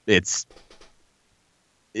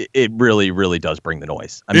really, really does bring the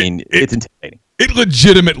noise. I mean, it's intimidating. It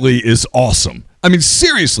legitimately is awesome. I mean,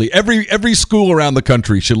 seriously, every school around the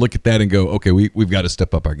country should look at that and go, okay, we've got to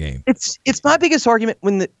step up our game. It's my biggest argument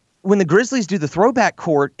when the Grizzlies do the throwback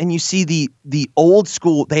court and you see the old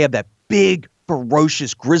school. They have that big,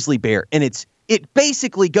 ferocious grizzly bear, and it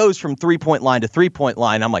basically goes from 3-point line to 3-point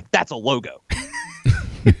line. I'm like, that's a logo.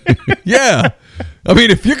 Yeah. I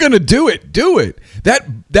mean, if you're going to do it, do it.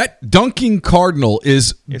 That dunking Cardinal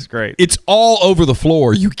it's great. It's all over the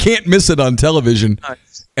floor. You can't miss it on television.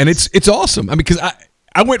 And it's awesome. I mean, because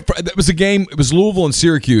I went for, that was a game, it was Louisville and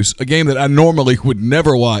Syracuse, a game that I normally would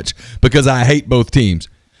never watch because I hate both teams.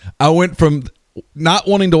 I went from not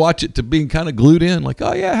wanting to watch it to being kind of glued in, like,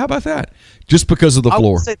 oh yeah, how about that? Just because of the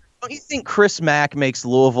floor. Don't you think Chris Mack makes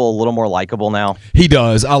Louisville a little more likable now? He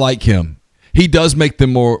does. I like him. He does make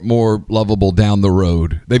them more lovable down the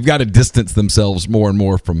road. They've got to distance themselves more and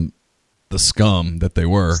more from the scum that they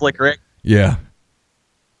were. Slick Rick. Yeah.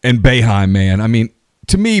 And Boeheim, man. I mean,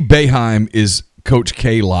 to me, Boeheim is Coach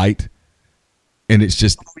K light, and it's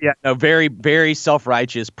just very, very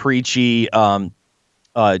self-righteous, preachy.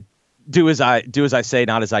 Do as I say,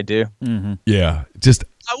 not as I do. Mm-hmm. Yeah, just.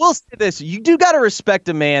 I will say this: you do got to respect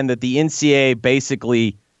a man that the NCAA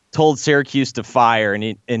basically told Syracuse to fire,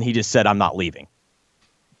 and he just said, "I'm not leaving,"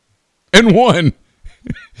 and won.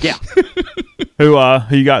 Yeah. Who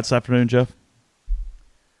you got this afternoon, Jeff?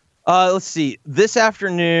 Let's see. This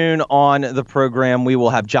afternoon on the program, we will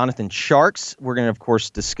have Jonathan Sharks. We're going to, of course,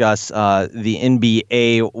 discuss the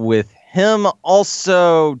NBA with him.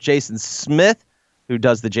 Also, Jason Smith, who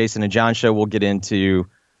does the Jason and John show. We'll get into,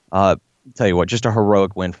 tell you what, just a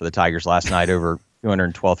heroic win for the Tigers last night over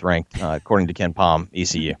 212th ranked, according to Ken Palm,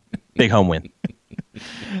 ECU. Big home win.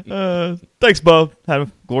 Thanks, Bob. Have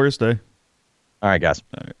a glorious day. All right, guys.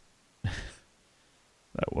 All right.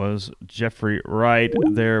 That was Jeffrey Wright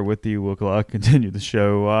there with you. We'll continue the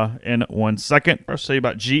show in 1 second. First, tell you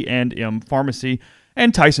about G&M Pharmacy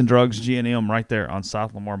and Tyson Drugs. G&M right there on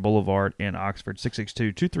South Lamar Boulevard in Oxford.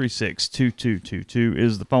 662-236-2222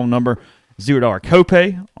 is the phone number. $0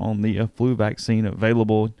 copay on the flu vaccine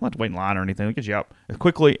available. You don't have to wait in line or anything. It'll get you out as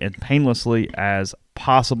quickly and painlessly as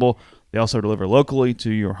possible. They also deliver locally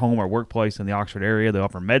to your home or workplace in the Oxford area. They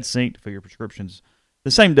offer MedSync for your prescriptions the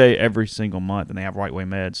same day every single month, and they have Right Way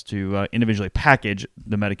Meds to individually package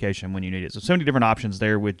the medication when you need it. So many different options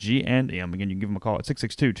there with G&M. Again, you can give them a call at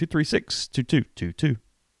 662-236-2222.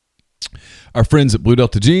 Our friends at Blue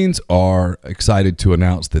Delta Jeans are excited to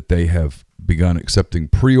announce that they have begun accepting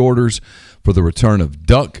pre-orders for the return of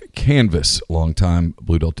Duck Canvas. Longtime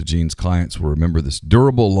Blue Delta Jeans clients will remember this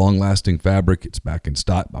durable, long-lasting fabric. It's back in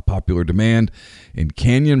stock by popular demand in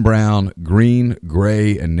canyon brown, green,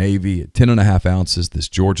 gray, and navy at 10.5 ounces. This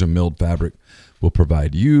Georgia milled fabric will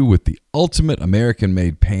provide you with the ultimate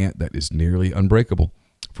American-made pant that is nearly unbreakable.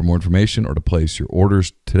 For more information or to place your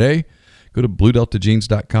orders today, go to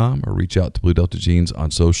BlueDeltaJeans.com or reach out to Blue Delta Jeans on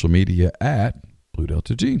social media at Blue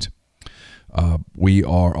Delta Jeans. We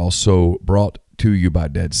are also brought to you by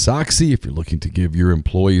Dead Soxy. If you're looking to give your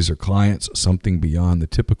employees or clients something beyond the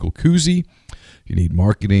typical koozie, you need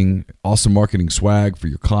awesome marketing swag for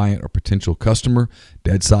your client or potential customer,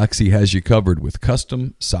 Dead Soxy has you covered with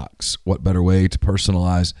custom socks. What better way to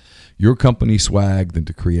personalize your company swag than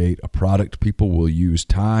to create a product people will use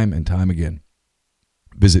time and time again?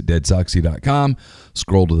 Visit deadsoxy.com,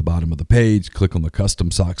 scroll to the bottom of the page, click on the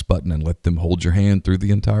custom socks button, and let them hold your hand through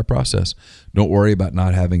the entire process. Don't worry about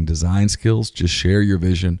not having design skills. Just share your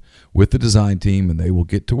vision with the design team, and they will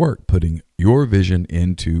get to work putting your vision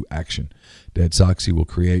into action. Dead Soxy will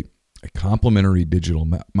create a complimentary digital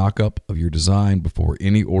mock-up of your design before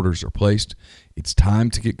any orders are placed. It's time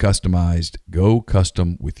to get customized. Go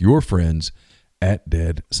custom with your friends at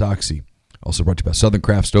Dead Soxy. Also brought to you by Southern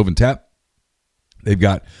Craft Stove and Tap. They've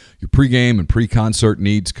got your pregame and pre-concert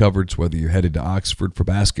needs covered, so whether you're headed to Oxford for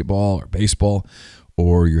basketball or baseball,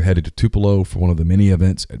 or you're headed to Tupelo for one of the many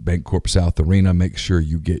events at Bancorp South Arena, make sure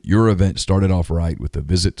you get your event started off right with a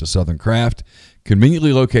visit to Southern Craft,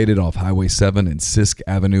 conveniently located off Highway 7 and Sisk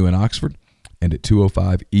Avenue in Oxford, and at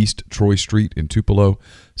 205 East Troy Street in Tupelo.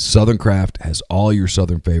 Southern Craft has all your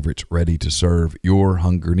Southern favorites ready to serve your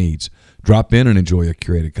hunger needs. Drop in and enjoy a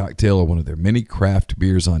curated cocktail or one of their many craft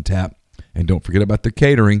beers on tap. And don't forget about their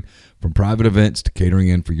catering. From private events to catering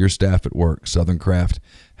in for your staff at work, Southern Craft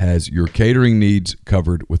has your catering needs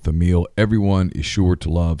covered with a meal everyone is sure to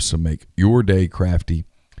love. So make your day crafty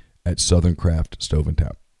at Southern Craft Stove and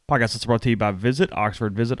Tap. Podcast is brought to you by Visit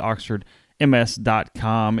Oxford. Visit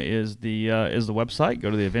OxfordMS.com is the website.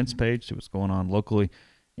 Go to the events page, see what's going on locally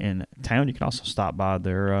in town. You can also stop by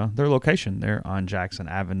their location there on Jackson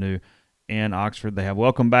Avenue in Oxford. They have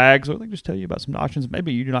welcome bags, or they just tell you about some options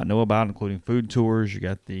maybe you do not know about, including food tours. You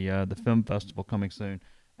got the film festival coming soon,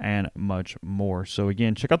 and much more. So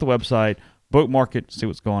again, check out the website, bookmark it, see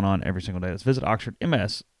what's going on every single day. Let's visit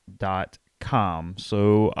OxfordMS.com.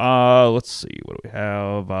 So let's see, what do we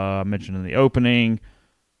have? I mentioned in the opening,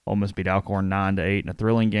 Ole Miss beat Alcorn 9-8 in a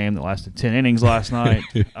thrilling game that lasted 10 innings last night.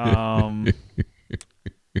 I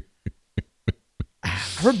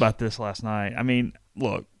heard about this last night. I mean,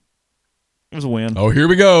 look. It was a win. Oh, here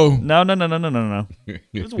we go. No.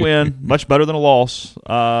 It was a win. Much better than a loss.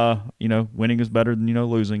 Winning is better than,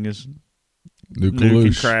 losing, as Nuke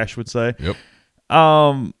and Crash would say. Yep.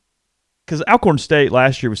 Because Alcorn State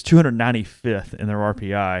last year was 295th in their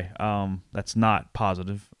RPI. That's not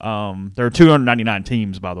positive. There are 299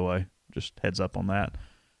 teams, by the way. Just heads up on that.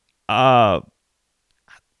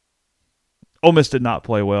 Ole Miss did not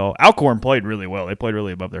play well. Alcorn played really well. They played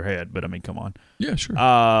really above their head, but, I mean, come on. Yeah, sure.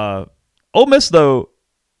 Ole Miss, though,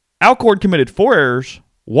 Alcorn committed 4 errors,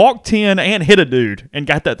 walked 10, and hit a dude, and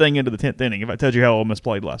got that thing into the 10th inning, if I tell you how Ole Miss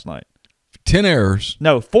played last night. 10 errors.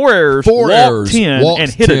 No, 4 errors, walked 10, and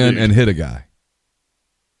hit a dude. And hit a guy.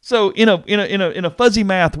 So, in a fuzzy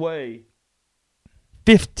math way,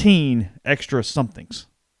 15 extra somethings.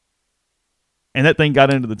 And that thing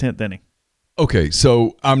got into the 10th inning. Okay,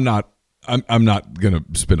 so I'm not going to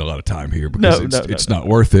spend a lot of time here because it's not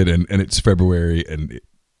worth it, and it's February, and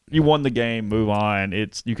you won the game. Move on.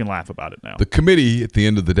 You can laugh about it now. The committee at the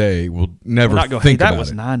end of the day will never think about it. That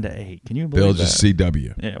was 9-8. Can you believe They'll that? just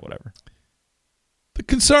CW. Yeah, whatever. The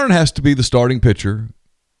concern has to be the starting pitcher.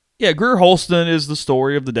 Yeah, Greer Holston is the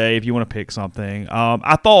story of the day if you want to pick something.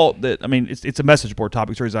 I thought that, it's a message board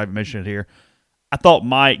topic, so I haven't mentioned it here. I thought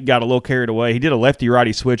Mike got a little carried away. He did a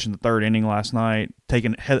lefty-righty switch in the 3rd inning last night,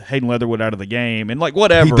 taking Hayden Leatherwood out of the game. And,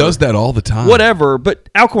 whatever. He does that all the time. Whatever. But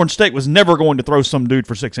Alcorn State was never going to throw some dude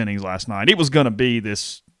for 6 innings last night. It was going to be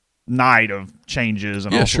this night of changes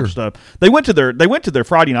and all sorts of stuff. They went to their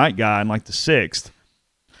Friday night guy in, the 6th.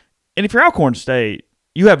 And if you're Alcorn State,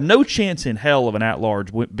 you have no chance in hell of an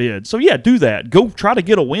at-large bid. So, yeah, do that. Go try to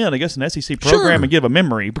get a win against an SEC program and give a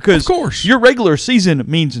memory. Because of course. Your regular season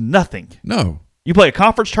means nothing. No. You play a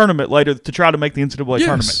conference tournament later to try to make the NCAA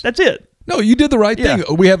tournament. That's it. No, you did the right thing.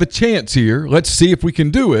 We have a chance here. Let's see if we can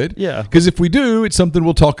do it. Yeah. Because if we do, it's something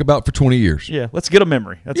we'll talk about for 20 years. Yeah, let's get a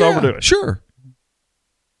memory. That's all we're doing. Sure.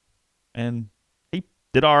 And he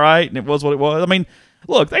did all right, and it was what it was.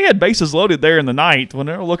 Look, they had bases loaded there in the ninth when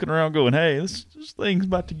they were looking around going, hey, this thing's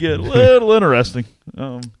about to get a little interesting.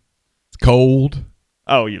 It's cold.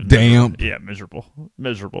 Oh, yeah. Damp. Miserable.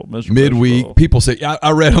 Midweek. People say,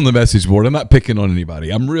 I read on the message board, I'm not picking on anybody.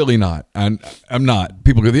 I'm really not. I'm not.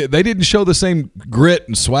 People go, they didn't show the same grit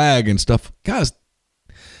and swag and stuff. Guys,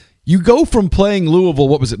 you go from playing Louisville,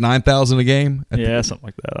 what was it, 9,000 a game? Something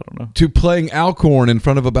like that. I don't know. To playing Alcorn in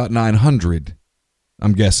front of about 900,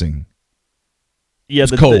 I'm guessing. Yeah,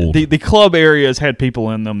 the club areas had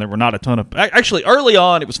people in them. There were not a ton of. Actually, early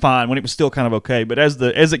on it was fine when it was still kind of okay. But as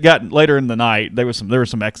it got later in the night, there were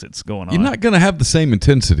some exits going on. You're not going to have the same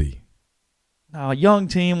intensity. A young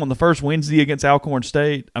team on the first Wednesday against Alcorn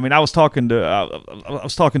State. I mean, I was talking to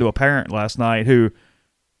a parent last night who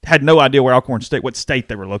had no idea where Alcorn State, what state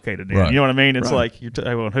they were located in. Right. You know what I mean? It's right. like you're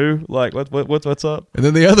going, who? Like what's up? And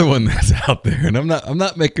then the other one that's out there, and I'm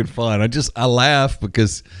not making fun. I laugh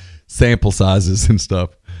because sample sizes and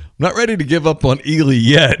stuff. I'm not ready to give up on Ely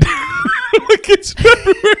yet. It's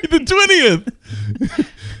February the 20th.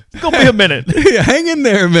 It's gonna be a minute. Yeah, hang in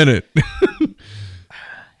there a minute.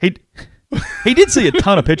 He did see a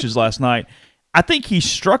ton of pitches last night. I think he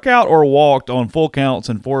struck out or walked on full counts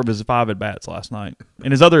in 4 of his 5 at-bats last night.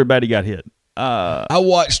 And his other at-bat, he got hit. I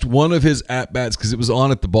watched one of his at-bats because it was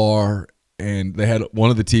on at the bar, and they had one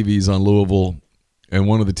of the TVs on Louisville and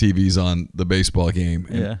one of the TVs on the baseball game.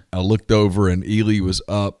 And I looked over, and Ely was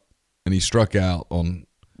up, and he struck out on.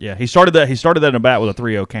 Yeah, he started that at-bat with a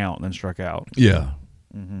 3-0 count and then struck out. Yeah.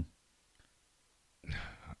 Mm-hmm.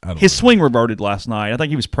 His swing reverted last night. I think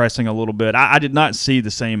he was pressing a little bit. I did not see the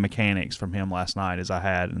same mechanics from him last night as I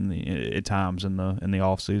had at times in the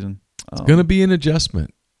off season. It's going to be an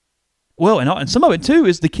adjustment. Well, and some of it too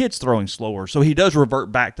is the kid's throwing slower, so he does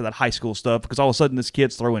revert back to that high school stuff because all of a sudden this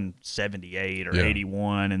kid's throwing 78 or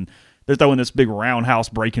 81, and they're throwing this big roundhouse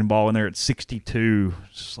breaking ball in there at 62.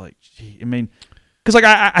 It's just like, gee, I mean, because like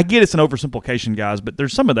I get it's an oversimplification, guys, but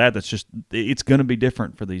there's some of that that's just it's going to be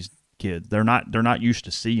different for these kids. They're not used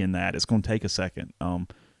to seeing that. It's going to take a second.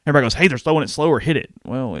 Everybody goes, hey, they're throwing it slower, hit it.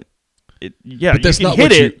 Well, but that's you can not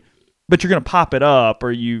hit it, but you're going to pop it up,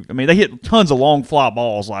 or they hit tons of long fly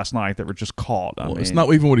balls last night that were just caught. It's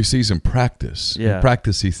not even what he sees in practice. Yeah. In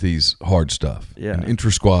practice, he sees hard stuff. Yeah. In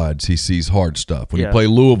intra-squads, he sees hard stuff. When Yeah. you play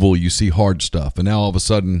Louisville, you see hard stuff. And now all of a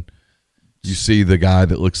sudden, you see the guy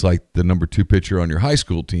that looks like the number 2 pitcher on your high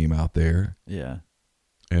school team out there. Yeah.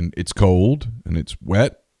 And it's cold, and it's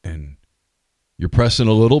wet, and you're pressing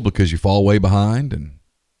a little because you fall way behind, and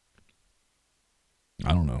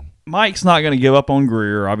I don't know. Mike's not going to give up on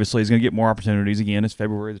Greer. Obviously, he's going to get more opportunities. Again, it's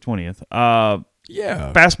February the 20th.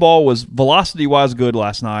 Fastball was velocity-wise good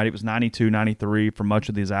last night. It was 92, 93 for much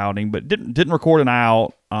of his outing, but didn't record an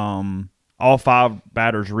out. All 5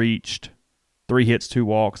 batters reached 3 hits, 2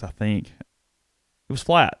 walks, I think. It was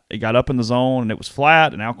flat. It got up in the zone, and it was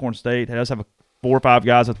flat, and Alcorn State does have 4 or 5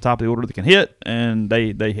 guys at the top of the order that can hit, and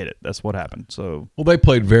they hit it. That's what happened. So, well, they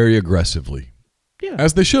played very aggressively. Yeah.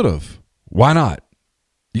 As they should have. Why not?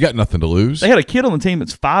 You got nothing to lose. They had a kid on the team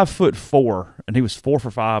that's 5'4", and he was 4 for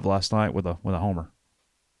 5 last night with a homer.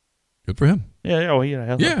 Good for him. Yeah, he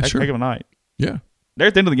had a heck of a night. Yeah. There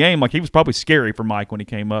at the end of the game, like he was probably scary for Mike when he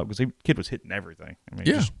came up because the kid was hitting everything. I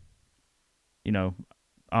mean, yeah.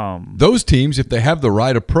 Those teams, if they have the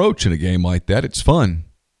right approach in a game like that, it's fun.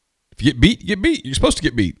 If you get beat, you get beat. You're supposed to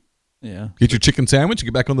get beat. Yeah. Get your chicken sandwich,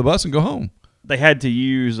 get back on the bus, and go home. They had to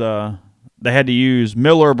use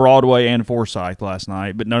Miller, Broadway, and Forsyth last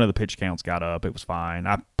night, but none of the pitch counts got up. It was fine.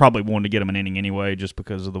 I probably wanted to get them an inning anyway just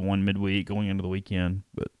because of the one midweek going into the weekend.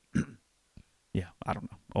 But, yeah, I don't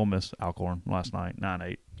know. Ole Miss, Alcorn last night,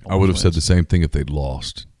 9-8. I would have said the same thing if they'd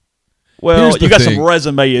lost. Well, you got some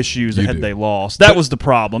resume issues had they lost. That was the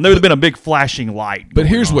problem. There would have been a big flashing light. But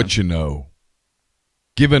here's what you know.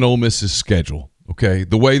 Given Ole Miss's schedule, okay,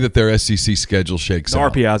 the way that their SEC schedule shakes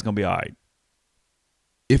out. The RPI is going to be all right.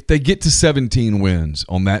 If they get to 17 wins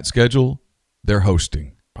on that schedule, they're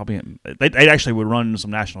hosting. Probably they actually would run into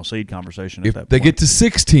some national seed conversation if at that they point. get to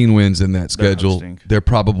 16 wins in that schedule, they're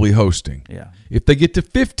probably hosting. Yeah. If they get to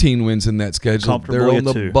 15 wins in that schedule, they're on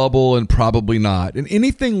the bubble and probably not. And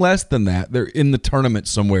anything less than that, they're in the tournament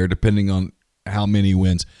somewhere, depending on how many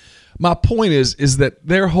wins. My point is that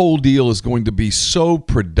their whole deal is going to be so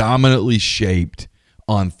predominantly shaped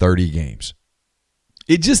on 30 games.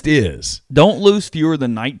 It just is. Don't lose fewer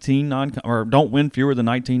than 19 or don't win fewer than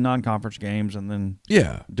 19 non-conference games, and then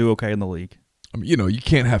do okay in the league. I mean, you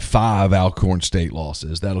can't have 5 Alcorn State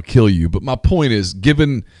losses. That'll kill you. But my point is,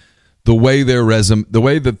 given the way their the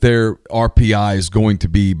way that their RPI is going to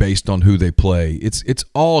be based on who they play, it's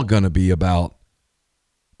all going to be about.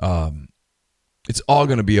 It's all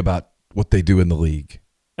going to be about what they do in the league.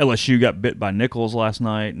 LSU got bit by Nichols last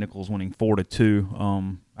night. Nichols winning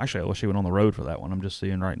 4-2. Actually, LSU went on the road for that one. I'm just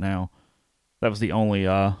seeing right now. That was the only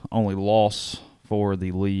loss for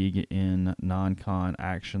the league in non-con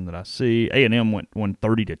action that I see. A&M won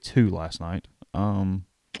 30-2 last night.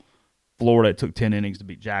 Florida, it took 10 innings to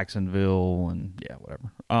beat Jacksonville, and yeah,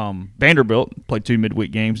 whatever. Vanderbilt played 2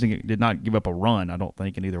 midweek games. Did not give up a run, I don't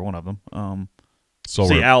think, in either one of them.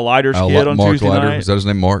 See Al Leiter's kid on Mark Tuesday Leiter. night. Is that his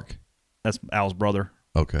name, Mark? That's Al's brother.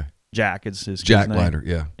 Okay. Jack is his Jack kid's Leiter, name.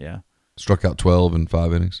 yeah. Yeah. Struck out 12 in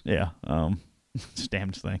 5 innings. Yeah. It's the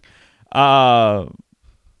damnedest thing. Yeah,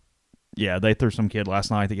 they threw some kid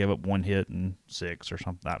last night. They gave up 1 hit and 6 or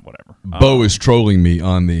something. Whatever. Bo is trolling me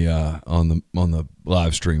on the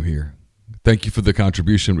live stream here. Thank you for the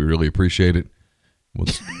contribution. We really appreciate it.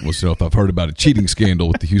 We'll see if I've heard about a cheating scandal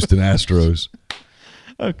with the Houston Astros.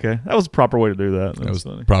 Okay, that was the proper way to do that. That was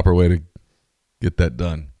funny. the proper way to get that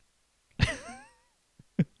done.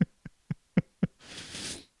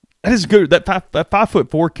 That is good. That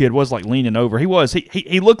 5'4" kid was like leaning over. He was.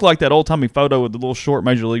 He looked like that old timey photo with the little short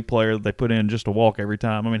major league player that they put in just to walk every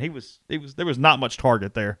time. I mean, he was. There was not much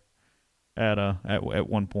target there at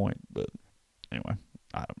one point. But anyway,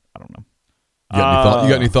 I don't know. You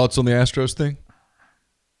got any thoughts on the Astros thing?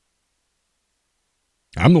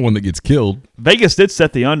 I'm the one that gets killed. Vegas did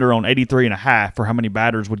set the under on 83.5 for how many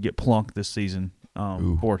batters would get plunked this season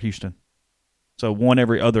for Houston. So 1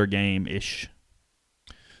 every other game ish.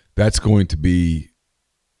 That's going to be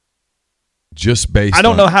just based. I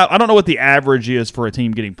don't know what the average is for a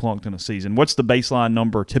team getting plunked in a season. What's the baseline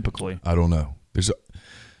number typically? I don't know.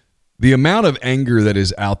 The amount of anger that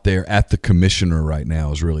is out there at the commissioner right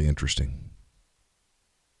now is really interesting.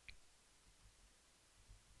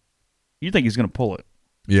 You think he's going to pull it?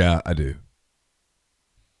 Yeah, I do.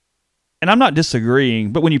 And I'm not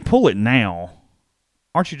disagreeing, but when you pull it now,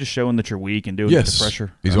 aren't you just showing that you're weak and doing it to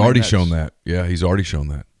pressure? He's already shown that. Yeah, he's already shown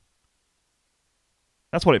that.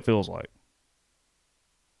 That's what it feels like.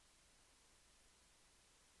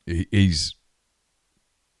 The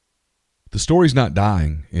story's not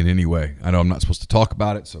dying in any way. I know I'm not supposed to talk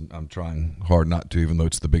about it, so I'm trying hard not to, even though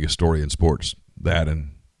it's the biggest story in sports.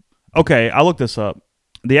 Okay, I looked this up.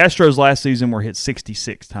 The Astros last season were hit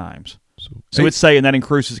 66 times. So it's saying that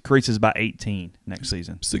increases by 18 next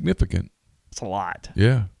season. Significant. That's a lot.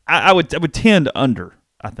 Yeah. I would tend under,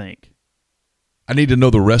 I think. I need to know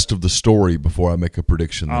the rest of the story before I make a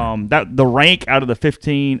prediction there. That the rank out of the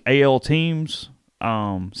 15 AL teams,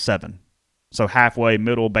 7. So halfway,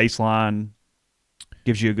 middle, baseline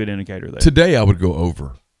gives you a good indicator there. Today I would go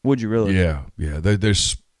over. Would you really? Yeah.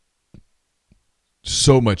 There's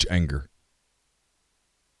so much anger.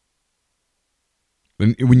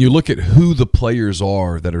 When you look at who the players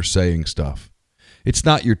are that are saying stuff, it's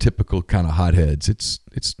not your typical kind of hotheads. It's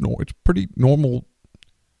pretty normal.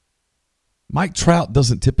 Mike Trout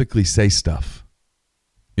doesn't typically say stuff,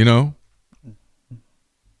 you know.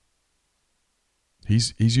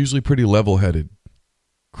 He's usually pretty level-headed.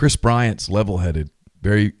 Chris Bryant's level-headed,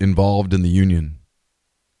 very involved in the union.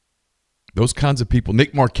 Those kinds of people.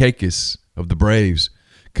 Nick Markakis of the Braves,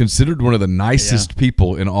 considered one of the nicest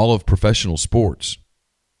people in all of professional sports.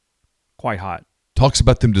 Quite hot. Talks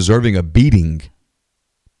about them deserving a beating.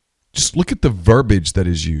 Just look at the verbiage that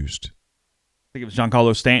is used. I think it was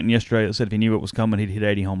Giancarlo Stanton yesterday that said if he knew it was coming, he'd hit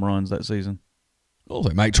 80 home runs that season. Well,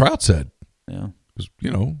 like Mike Trout said. Yeah.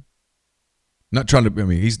 Not trying to,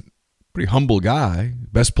 he's a pretty humble guy,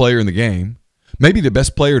 best player in the game, maybe the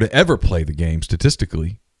best player to ever play the game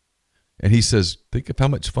statistically. And he says, think of how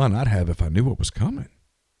much fun I'd have if I knew what was coming.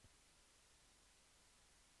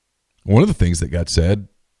 One of the things that got said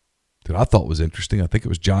that I thought was interesting, I think it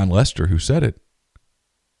was John Lester who said it.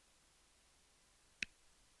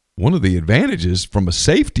 One of the advantages from a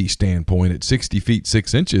safety standpoint at 60 feet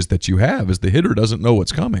 6 inches that you have is the hitter doesn't know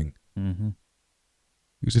what's coming. Mm-hmm.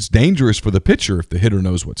 Because it's dangerous for the pitcher if the hitter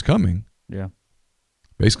knows what's coming. Yeah.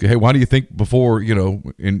 Basically, hey, why do you think before,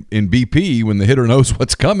 in BP, when the hitter knows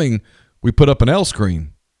what's coming, we put up an L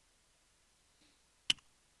screen?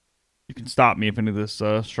 You can stop me if any of this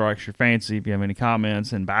strikes your fancy. If you have any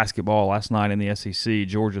comments. In basketball last night in the SEC,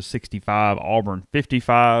 Georgia 65, Auburn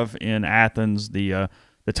 55 in Athens. The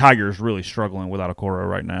Tigers really struggling without Okoro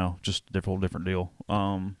right now. Just a different deal.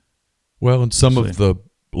 Well, and some of the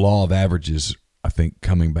law of averages, I think,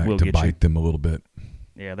 coming back to bite them a little bit.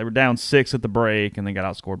 Yeah, they were down 6 at the break and then got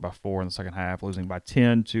outscored by 4 in the second half, losing by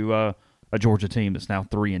 10 to a Georgia team that's now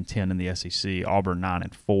 3-10 in the SEC. Auburn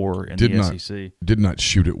 9-4 in the SEC. Did not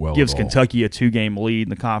shoot it well. Gives at all. Kentucky a 2-game lead in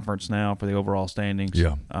the conference now for the overall standings.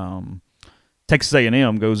 Yeah. Texas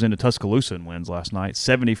A&M goes into Tuscaloosa and wins last night,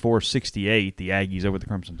 74-68, the Aggies over the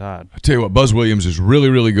Crimson Tide. I tell you what, Buzz Williams is really,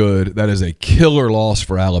 really good. That is a killer loss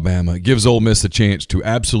for Alabama. It gives Ole Miss a chance to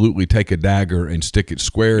absolutely take a dagger and stick it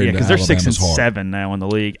square into Alabama's heart. Yeah, because they're 6-7 now in the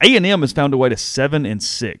league. A&M has found a way to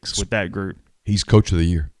 7-6 with that group. He's Coach of the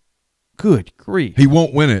Year. Good grief. He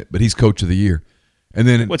won't win it, but he's Coach of the Year. And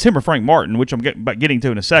then it's him or Frank Martin, which I'm getting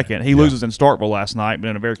to in a second. He loses in Starkville last night, but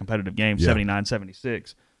in a very competitive game,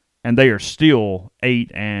 79-76. And they are still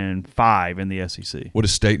 8-5 in the SEC. What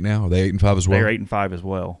is State now? Are they 8-5 as well? They're 8-5 as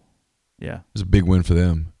well. Yeah, it's a big win for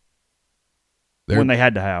them. When they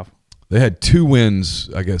had to have. They had 2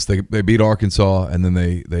 wins. I guess they beat Arkansas, and then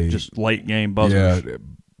they just late game buzzers. Yeah,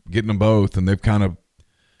 getting them both, and they've kind of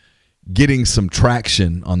getting some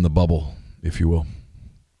traction on the bubble, if you will.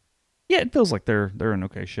 Yeah, it feels like they're in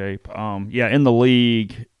okay shape. In the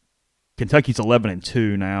league. Kentucky's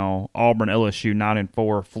 11-2 now. Auburn, LSU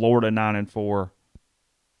 9-4. Florida 9-4.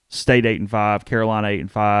 State 8-5. Carolina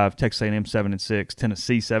 8-5. Texas A&M 7-6.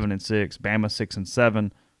 Tennessee 7-6. Bama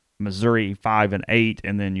 6-7. Missouri 5-8.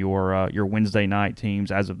 And then your Wednesday night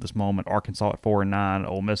teams as of this moment: Arkansas at 4-9.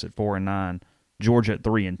 Ole Miss at 4-9. Georgia at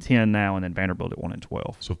 3-10 now, and then Vanderbilt at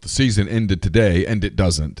 1-12. So if the season ended today, and it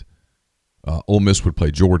doesn't, Ole Miss would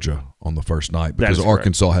play Georgia on the first night because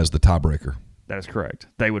Arkansas has the tiebreaker. That is correct.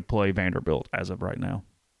 They would play Vanderbilt as of right now.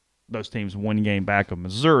 Those teams 1 game back of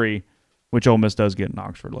Missouri, which Ole Miss does get in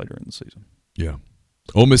Oxford later in the season. Yeah.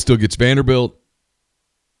 Ole Miss still gets Vanderbilt.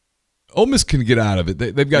 Ole Miss can get out of it.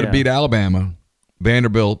 They've got to beat Alabama,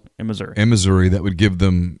 Vanderbilt, and Missouri. That would give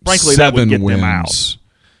them 7 that would get wins. Them out.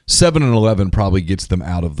 7-11 probably gets them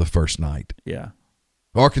out of the first night. Yeah.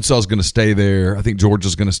 Arkansas is going to stay there. I think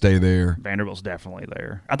Georgia's going to stay there. Vanderbilt's definitely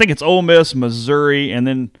there. I think it's Ole Miss, Missouri, and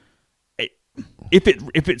then if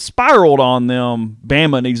it spiraled on them,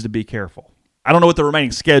 Bama needs to be careful. I don't know what the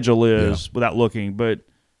remaining schedule is without looking, but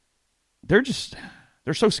they're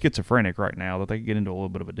so schizophrenic right now that they could get into a little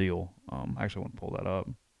bit of a deal. I actually want to pull that up.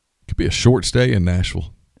 Could be a short stay in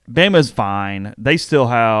Nashville. Bama's fine. They still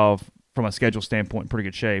have, from a schedule standpoint, pretty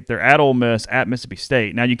good shape. They're at Ole Miss, at Mississippi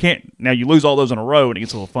State. Now you lose all those in a row, and it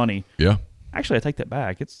gets a little funny. Yeah. Actually, I take that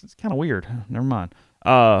back. It's kind of weird. Never mind.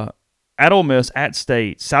 At Ole Miss, at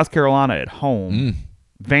State, South Carolina at home,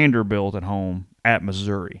 Vanderbilt at home, at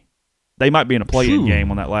Missouri. They might be in a play-in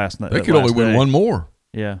game on that last night. They could only win one more.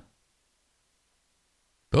 Yeah.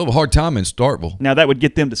 They'll have a hard time in Starkville. Now, that would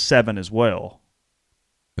get them to 7 as well.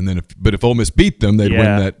 And then if Ole Miss beat them, they'd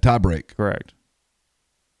win that tiebreak. Correct.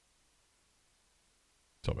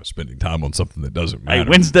 Talk about spending time on something that doesn't matter. Hey,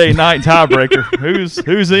 Wednesday night tiebreaker.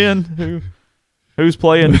 Who's in? Who's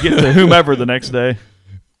playing to get to whomever the next day?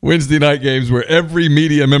 Wednesday night games where every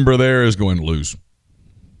media member there is going to lose.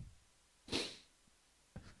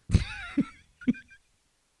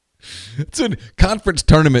 It's in conference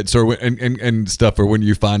tournaments and stuff are when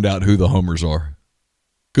you find out who the homers are.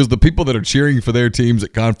 Because the people that are cheering for their teams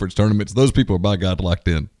at conference tournaments, those people are by God locked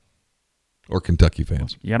in. Or Kentucky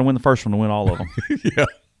fans. You got to win the first one to win all of them. Yeah.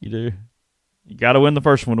 You do. You got to win the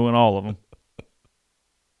first one to win all of them.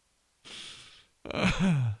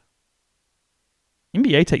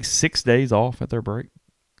 NBA takes 6 days off at their break.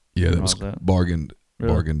 Yeah, that was bargained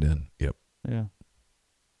in. Yep. Yeah.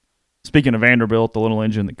 Speaking of Vanderbilt, the little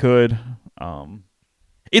engine that could,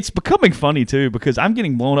 it's becoming funny too because I'm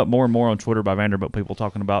getting blown up more and more on Twitter by Vanderbilt people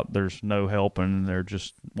talking about there's no help and they're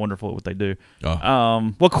just wonderful at what they do.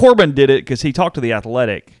 Oh. Well, Corbin did it because he talked to The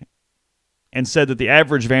Athletic and said that the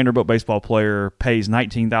average Vanderbilt baseball player pays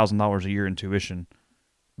 $19,000 a year in tuition.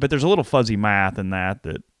 But there's a little fuzzy math in that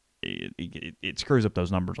it screws up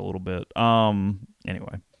those numbers a little bit.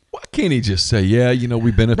 Anyway. Why can't he just say,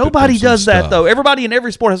 we benefit Nobody from some does stuff. that, though. Everybody in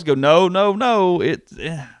every sport has to go, no.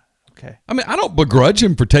 Okay. I mean, I don't begrudge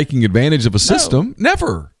him for taking advantage of a system. No.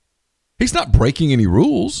 Never. He's not breaking any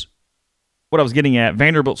rules. What I was getting at,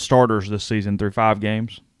 Vanderbilt starters this season through 5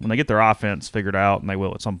 games, when they get their offense figured out, and they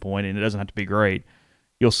will at some point, and it doesn't have to be great,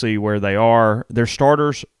 you'll see where they are. Their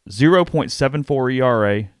starters, 0.74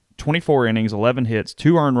 ERA, 24 innings, 11 hits,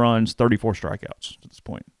 2 earned runs, 34 strikeouts at this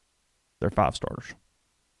point. They're 5 starters.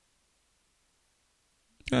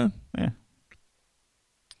 Yeah.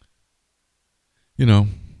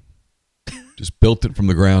 Just built it from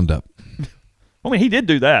the ground up. I mean, he did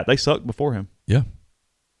do that. They sucked before him. Yeah.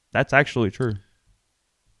 That's actually true.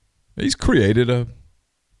 He's created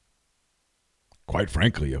quite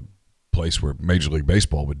frankly, a place where Major League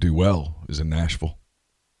Baseball would do well is in Nashville.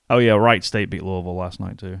 Oh, yeah, Wright State beat Louisville last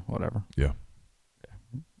night, too. Whatever. Yeah.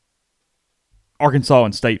 Arkansas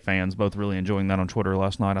and State fans both really enjoying that on Twitter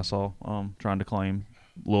last night, I saw, trying to claim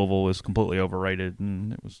Louisville is completely overrated,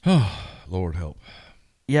 and it was... Oh, Lord help.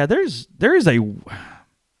 Yeah, there is a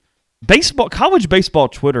college baseball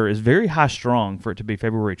Twitter is very high strung for it to be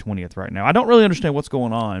February 20th right now. I don't really understand what's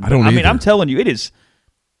going on. I don't either. mean, I'm telling you, it is.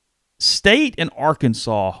 State and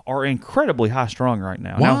Arkansas are incredibly high strung right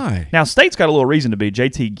now. Why? Now, State's got a little reason to be.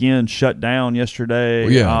 JT Ginn shut down yesterday.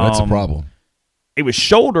 Well, yeah, that's a problem. It was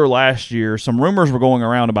shoulder last year. Some rumors were going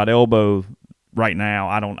around about elbow right now.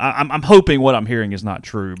 I'm hoping what I'm hearing is not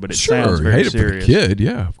true, but it sounds very serious. For the kid,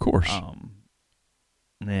 yeah, of course.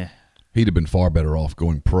 He'd have been far better off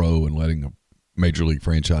going pro and letting a major league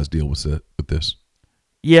franchise deal with this.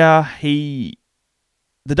 Yeah, the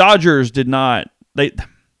Dodgers did not.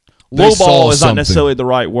 Lowball is not necessarily the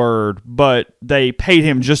right word, but they paid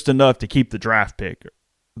him just enough to keep the draft pick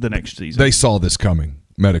the next season. They saw this coming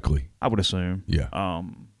medically, I would assume. Yeah.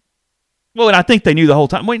 Well, and I think they knew the whole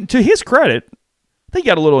time. I mean, to his credit, they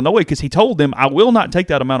got a little annoyed because he told them, "I will not take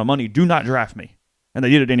that amount of money. Do not draft me." And they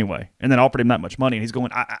did it anyway, and then offered him that much money. And he's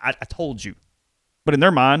going, "I told you." But in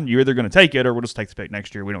their mind, you're either going to take it or we'll just take the pick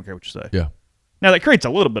next year. We don't care what you say. Yeah. Now that creates a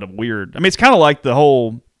little bit of weird. I mean, it's kind of like the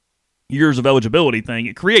whole years of eligibility thing.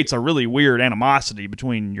 It creates a really weird animosity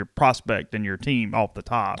between your prospect and your team off the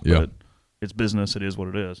top. Yeah. But it's business. It is what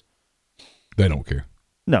it is. They don't care.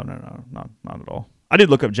 No, not at all. I did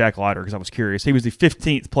look up Jack Leiter because I was curious. He was the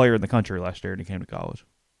 15th player in the country last year, and he came to college.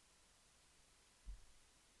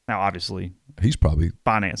 Now, obviously, he's probably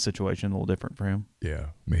finance situation a little different for him. Yeah,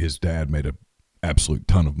 I mean, his dad made an absolute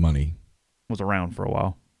ton of money. Was around for a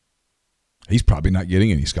while. He's probably not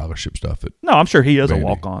getting any scholarship stuff. No, I'm sure he does Vandy. a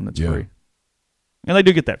walk-on that's free. And they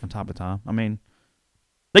do get that from time to time. I mean,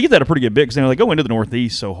 they get that a pretty good bit because they go into the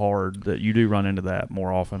Northeast so hard that you do run into that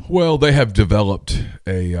more often. Well, they have developed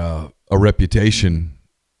a reputation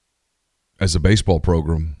as a baseball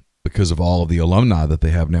program because of all of the alumni that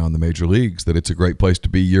they have now in the major leagues, that it's a great place to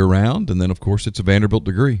be year-round, and then, of course, it's a Vanderbilt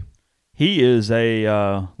degree. He is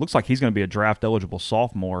looks like he's going to be a draft-eligible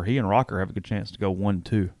sophomore. He and Rocker have a good chance to go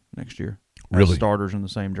 1-2 next year. Really? Starters in the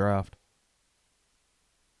same draft.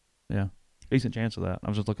 Yeah. Decent chance of that. I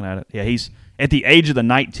was just looking at it. Yeah, he's at the age of the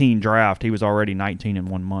 19 draft, he was already 19 in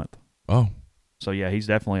 1 month. Oh. So, yeah, he's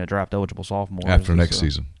definitely a draft-eligible sophomore. After next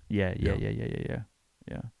season. Yeah.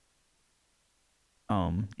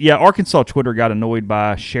 Arkansas Twitter got annoyed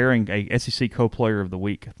by sharing a SEC Co-Player of the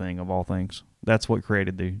Week thing, of all things. That's what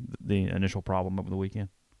created the initial problem over the weekend.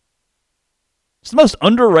 It's the most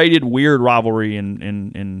underrated, weird rivalry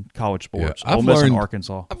in college sports. Yeah, Ole Miss and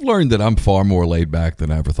Arkansas. I've learned that I'm far more laid back than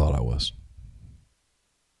I ever thought I was.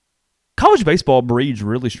 College baseball breeds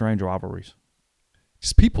really strange rivalries.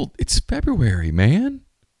 It's February, man.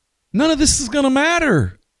 None of this is going to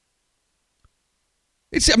matter.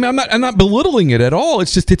 I'm not belittling it at all.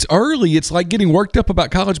 It's just it's early. It's like getting worked up about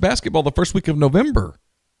college basketball the first week of November.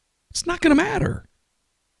 It's not going to matter.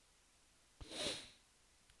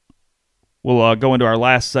 We'll go into our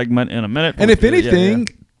last segment in a minute. And if anything,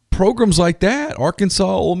 programs like that, Arkansas,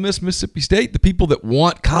 Ole Miss, Mississippi State, the people that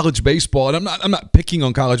want college baseball, and I'm not picking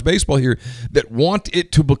on college baseball here, that want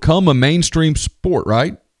it to become a mainstream sport,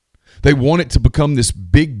 right? They want it to become this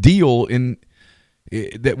big deal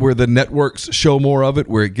where the networks show more of it,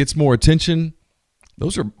 where it gets more attention.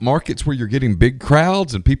 Those are markets where you're getting big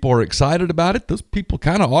crowds and people are excited about it. Those people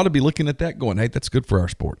kind of ought to be looking at that going, hey, that's good for our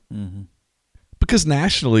sport. Mm-hmm. Because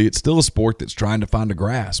nationally, it's still a sport that's trying to find a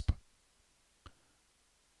grasp.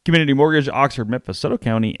 Community Mortgage, Oxford, Memphis, Soto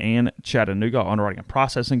County, and Chattanooga. Underwriting and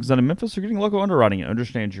processing is done in Memphis. You're getting local underwriting and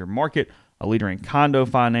understands your market. A leader in condo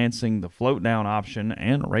financing, the float down option,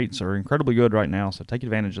 and rates are incredibly good right now. So take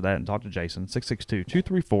advantage of that and talk to Jason,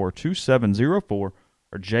 662-234-2704 or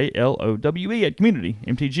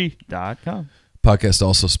JLOWE@communitymtg.com. Podcast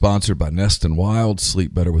also sponsored by Nest & Wild.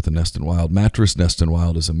 Sleep better with a Nest & Wild mattress. Nest &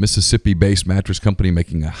 Wild is a Mississippi-based mattress company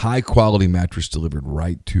making a high-quality mattress delivered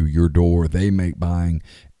right to your door. They make buying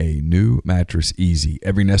a new mattress easy.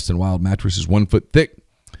 Every Nest & Wild mattress is 1 foot thick,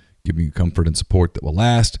 giving you comfort and support that will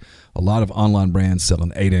last. A lot of online brands sell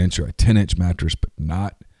an 8-inch or a 10-inch mattress, but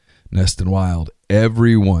not Nest & Wild.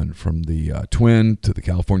 Every one from the Twin to the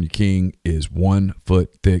California King is 1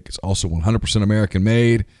 foot thick. It's also 100%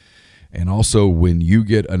 American-made. And also, when you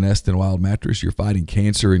get a Nest & Wild mattress, you're fighting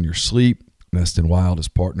cancer in your sleep. Nest & Wild has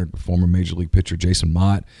partnered with former Major League pitcher Jason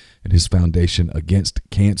Mott and his Foundation Against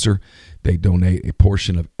Cancer. They donate a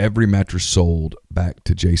portion of every mattress sold back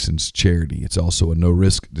to Jason's charity. It's also a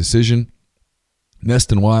no-risk decision.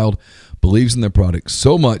 Nest & Wild believes in their product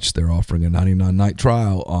so much, they're offering a 99-night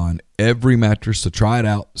trial on every mattress. So try it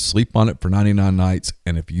out, sleep on it for 99 nights,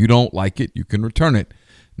 and if you don't like it, you can return it.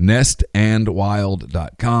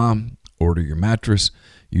 nestandwild.com. Order your mattress.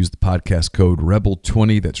 Use the podcast code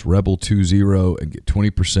REBEL20, that's REBEL20, and get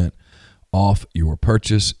 20% off your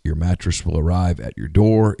purchase. Your mattress will arrive at your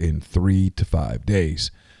door in 3 to 5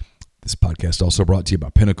 days. This podcast also brought to you by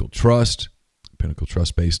Pinnacle Trust. Pinnacle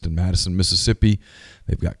Trust based in Madison, Mississippi.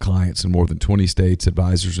 They've got clients in more than 20 states,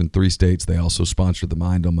 advisors in 3 states. They also sponsor the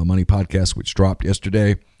Mind on My Money podcast, which dropped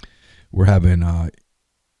yesterday. We're having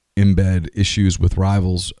embed issues with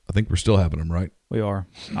rivals. I think we're still having them, right? We are.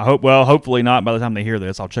 I hope. Well, hopefully not. By the time they hear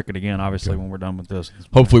this, I'll check it again. Obviously, when we're done with this.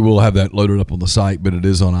 Hopefully, we'll have that loaded up on the site. But it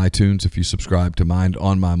is on iTunes if you subscribe to Mind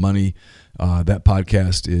on My Money. That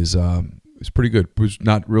podcast is pretty good. It was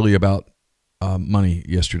not really about money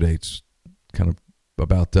yesterday. It's kind of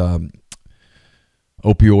about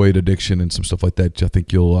opioid addiction and some stuff like that. I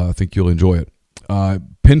think you'll enjoy it.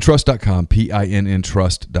 Pintrust.com, PINN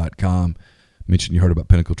Trust.com. Mention you heard about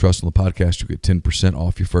Pinnacle Trust on the podcast. You get 10%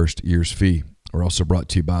 off your first year's fee. We're also brought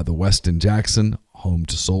to you by the Westin Jackson, home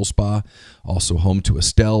to Soul Spa, also home to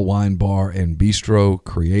Estelle Wine Bar and Bistro,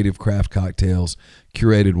 creative craft cocktails,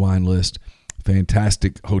 curated wine list,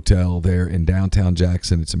 fantastic hotel there in downtown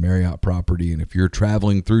Jackson. It's a Marriott property, and if you're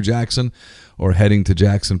traveling through Jackson or heading to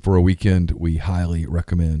Jackson for a weekend, we highly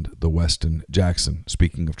recommend the Westin Jackson.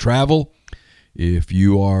 Speaking of travel, if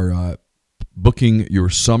you are booking your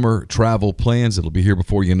summer travel plans, it'll be here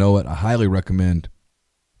before you know it. I highly recommend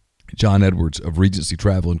John Edwards of Regency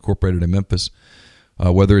Travel Incorporated in Memphis.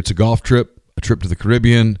 Whether it's a golf trip, a trip to the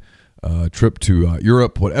Caribbean, a trip to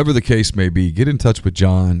Europe, whatever the case may be, get in touch with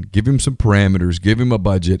John, give him some parameters, give him a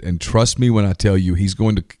budget, and trust me when I tell you he's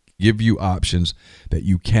going to give you options that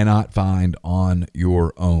you cannot find on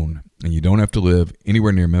your own. And you don't have to live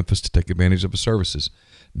anywhere near Memphis to take advantage of his services.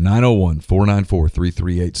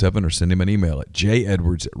 901-494-3387 or send him an email at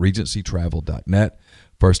jedwards@regencytravel.net.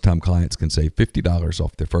 First-time clients can save $50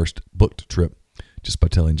 off their first booked trip just by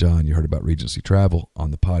telling John you heard about Regency Travel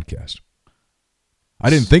on the podcast. I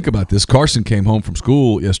didn't think about this. Carson came home from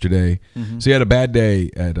school yesterday. Mm-hmm. So he had a bad day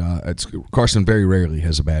at school. Carson very rarely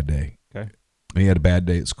has a bad day. Okay. And he had a bad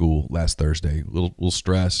day at school last Thursday. Little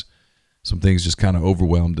stress. Some things just kind of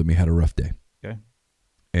overwhelmed him. He had a rough day. Okay.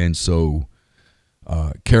 And so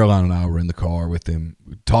Caroline and I were in the car with him,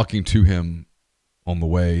 talking to him on the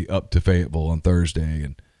way up to Fayetteville on Thursday.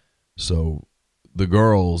 And so the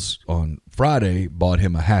girls on Friday bought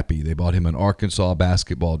him a Happy. They bought him an Arkansas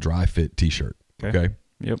basketball dry fit T-shirt. Okay.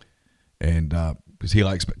 Yep. And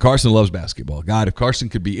because Carson loves basketball. God, if Carson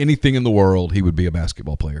could be anything in the world, he would be a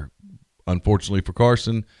basketball player. Unfortunately for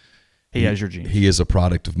Carson, he has your genes. He is a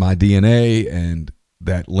product of my DNA, and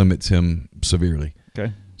that limits him severely.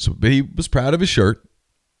 Okay. So, but he was proud of his shirt.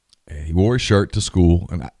 He wore his shirt to school,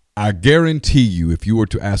 and I guarantee you, if you were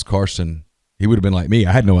to ask Carson, he would have been like me.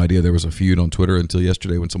 I had no idea there was a feud on Twitter until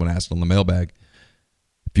yesterday when someone asked on the mailbag.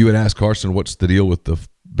 If you had asked Carson what's the deal with the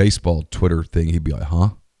baseball Twitter thing, he'd be like,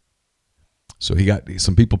 huh? So he got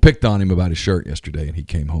some people picked on him about his shirt yesterday, and he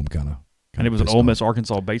came home kind of. And it was an Ole Miss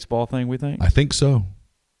Arkansas baseball thing, we think? I think so.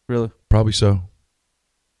 Really? Probably so.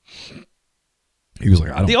 He was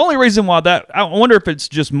like, I don't. The only reason why I wonder if it's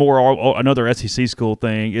just more another SEC school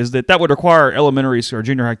thing, is that would require elementary or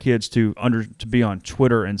junior high kids to be on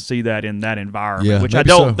Twitter and see that in that environment, which I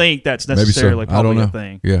don't think that's necessarily probably a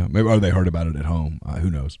thing. Yeah, maybe or they heard about it at home.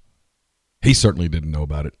 Who knows? He certainly didn't know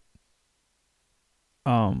about it.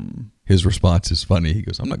 His response is funny. He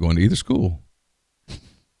goes, "I'm not going to either school."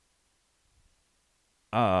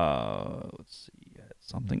 Let's see,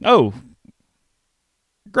 something. Oh,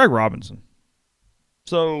 Greg Robinson.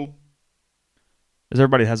 So, as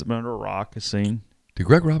everybody hasn't been under a rock, has seen. Did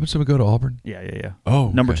Greg Robinson go to Auburn? Yeah. Oh,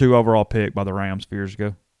 okay. Number 2 overall pick by the Rams a few years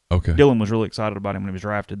ago. Okay. Dylan was really excited about him when he was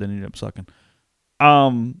drafted, then he ended up sucking.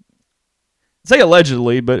 Say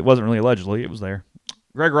allegedly, but it wasn't really allegedly. It was there.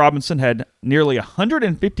 Greg Robinson had nearly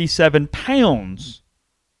 157 pounds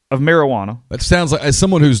of marijuana. That sounds like, as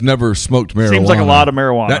someone who's never smoked marijuana. Seems like a lot of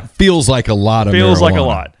marijuana. That feels like a lot of marijuana. Feels like a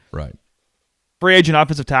lot. Right. Free agent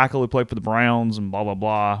offensive tackle who played for the Browns and blah, blah,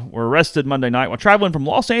 blah, were arrested Monday night while traveling from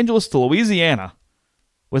Los Angeles to Louisiana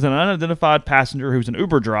with an unidentified passenger who's an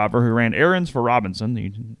Uber driver who ran errands for Robinson,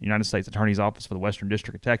 the United States Attorney's Office for the Western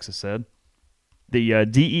District of Texas said. The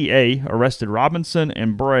DEA arrested Robinson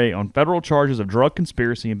and Bray on federal charges of drug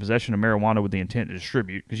conspiracy and possession of marijuana with the intent to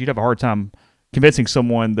distribute, because you'd have a hard time convincing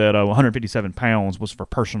someone that 157 pounds was for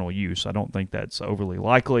personal use. I don't think that's overly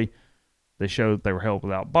likely. They showed that they were held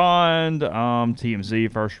without bond.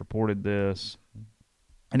 TMZ first reported this.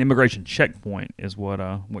 An immigration checkpoint is what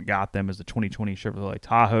got them, as the 2020 Chevrolet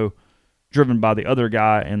Tahoe, driven by the other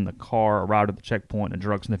guy in the car, arrived at the checkpoint, and a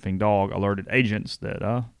drug-sniffing dog alerted agents that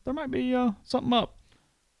there might be something up.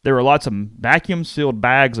 There were lots of vacuum-sealed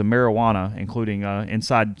bags of marijuana, including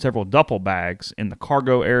inside several duffel bags in the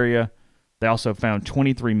cargo area. They also found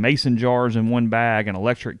 23 mason jars in one bag, an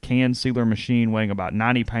electric can sealer machine weighing about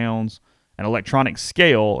 90 pounds, an electronic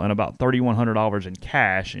scale, and about $3,100 in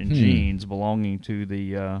cash in jeans belonging to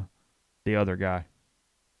the other guy.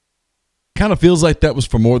 Kind of feels like that was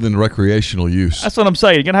for more than recreational use. That's what I'm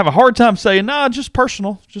saying. You're going to have a hard time saying, nah, just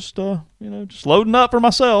personal. Just, just loading up for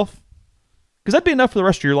myself. Because that'd be enough for the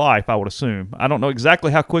rest of your life, I would assume. I don't know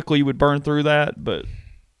exactly how quickly you would burn through that, but...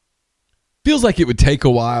 Feels like it would take a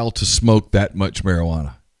while to smoke that much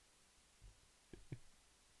marijuana.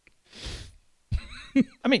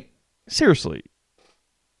 I mean, seriously.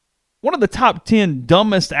 One of the top 10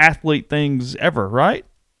 dumbest athlete things ever, right?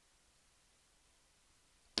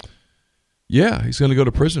 Yeah, he's going to go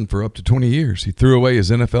to prison for up to 20 years. He threw away his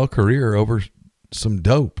NFL career over some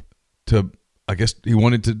dope. I guess he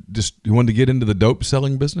wanted to get into the dope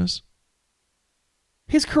selling business.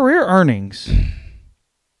 His career earnings.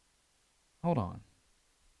 Hold on.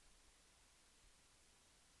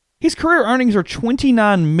 His career earnings are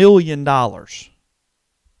 $29 million.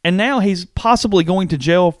 And now he's possibly going to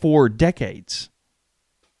jail for decades.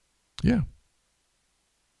 Yeah.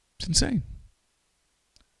 It's insane.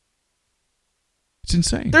 It's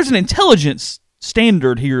insane. There's an intelligence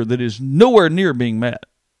standard here that is nowhere near being met.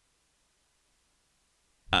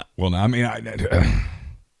 Well, I mean,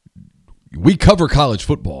 we cover college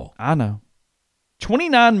football. I know.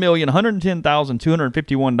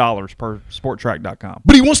 $29,110,251 per sporttrack.com.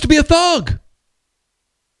 But he wants to be a thug.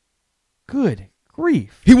 Good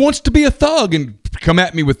grief. He wants to be a thug and come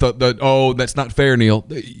at me with the oh, that's not fair, Neal.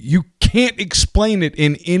 You can't explain it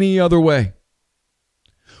in any other way.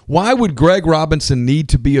 Why would Greg Robinson need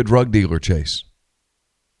to be a drug dealer, Chase?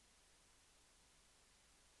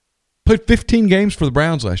 Played 15 games for the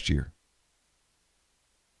Browns last year.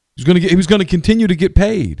 He was going to continue to get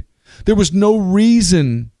paid. There was no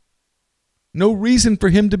reason for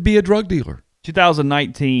him to be a drug dealer.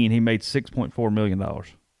 2019, he made $6.4 million.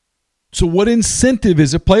 So what incentive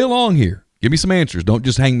is it? Play along here. Give me some answers. Don't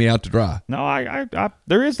just hang me out to dry. No, I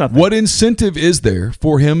there is nothing. What incentive is there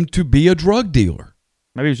for him to be a drug dealer?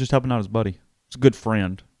 Maybe he was just helping out his buddy. He's a good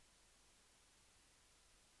friend.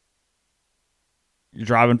 You're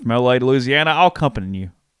driving from L.A. to Louisiana, I'll accompany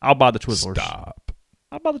you. I'll buy the Twizzlers. Stop.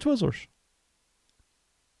 I'll buy the Twizzlers.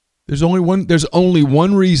 There's only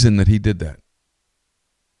one reason that he did that.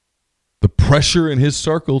 The pressure in his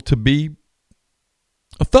circle to be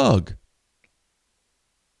a thug.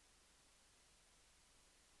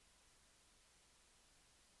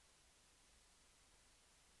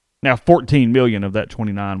 Now, $14 million of that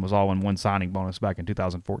 29 was all in one signing bonus back in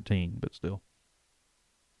 2014, but still.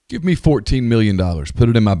 Give me $14 million. Put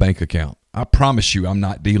it in my bank account. I promise you I'm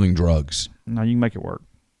not dealing drugs. No, you can make it work.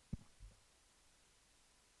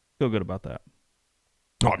 Feel good about that.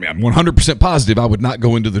 Oh, I mean, I'm 100% positive I would not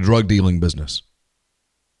go into the drug dealing business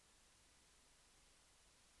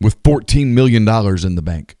with $14 million in the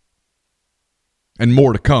bank and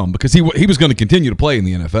more to come because he was going to continue to play in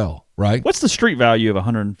the NFL, right? What's the street value of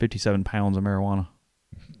 157 pounds of marijuana?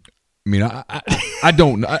 I mean, I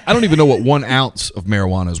don't even know what 1 ounce of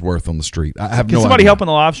marijuana is worth on the street. I have no idea. Can somebody help in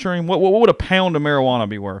the live stream? What would a pound of marijuana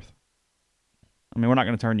be worth? I mean, we're not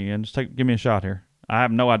going to turn you in. Just give me a shot here. I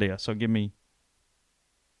have no idea. So give me.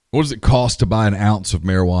 What does it cost to buy an ounce of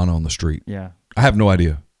marijuana on the street? Yeah. I have no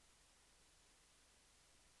idea.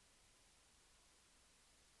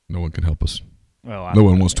 No one can help us. Well, no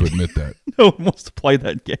one wants to admit that. No one wants to play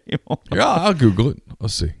that game. Yeah, I'll Google it. I'll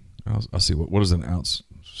see. I'll see what is an ounce.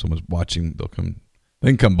 Someone's watching. They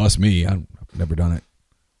can come bust me. I've never done it.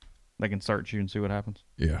 They can search you and see what happens.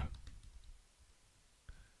 Yeah.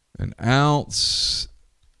 An ounce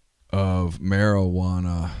of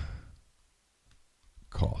marijuana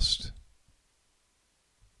cost.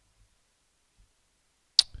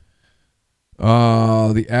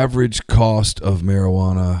 The average cost of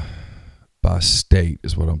marijuana by state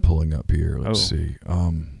is what I'm pulling up here. Let's see.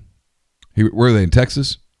 Where are they, in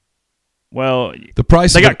Texas? Well, the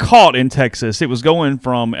price they got caught in Texas. It was going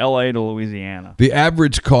from L.A. to Louisiana. The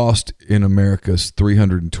average cost in America is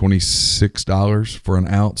 $326 for an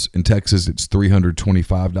ounce. In Texas, it's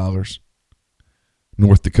 $325.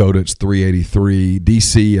 North Dakota, it's $383.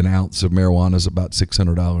 D.C., an ounce of marijuana is about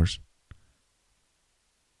 $600.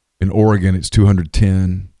 In Oregon, it's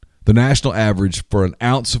 $210. The national average for an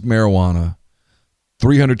ounce of marijuana,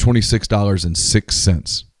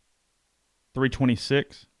 $326.06.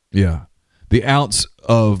 $326? Yeah. The ounce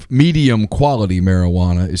of medium quality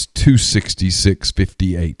marijuana is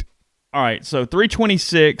 $266.58. All right, so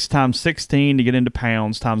 $326 times 16 to get into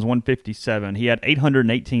pounds times 157. He had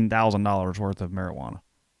 $818,000 worth of marijuana.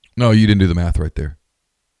 No, you didn't do the math right there.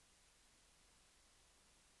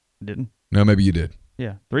 Didn't? No, maybe you did.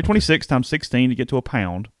 Yeah. 326 times 16 to get to a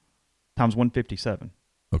pound times 157.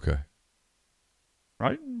 Okay.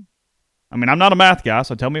 Right? I mean, I'm not a math guy,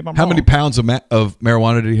 so tell me if I'm How wrong. many pounds of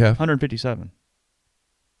marijuana did he have? 157.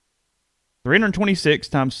 326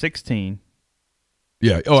 times 16.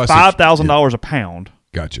 Yeah. Oh, $5,000 a pound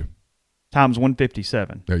Gotcha. times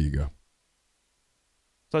 157. There you go.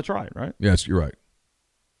 So that's right? Yes, you're right.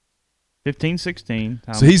 1516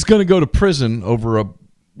 times. So he's going to go to prison over a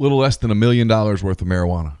little less than $1 million worth of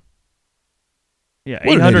marijuana. Yeah,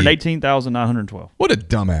 What an idiot. 818,912. What a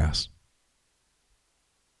dumbass.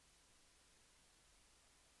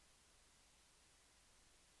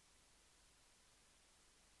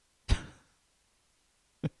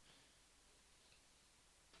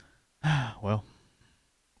 Well,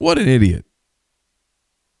 What an idiot.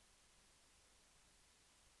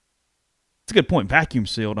 it's a good point. Vacuum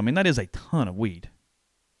sealed. I mean, that is a ton of weed.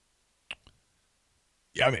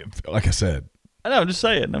 Yeah, I mean, like I said. I know, I'm just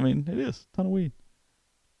saying. I mean, it is a ton of weed.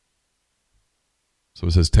 So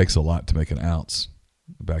it says takes a lot to make an ounce.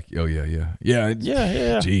 Oh, yeah. Yeah.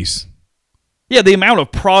 Jeez. Yeah, the amount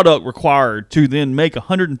of product required to then make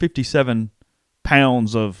 157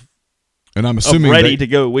 pounds of And I'm assuming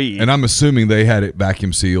ready-to-go weed. And I'm assuming they had it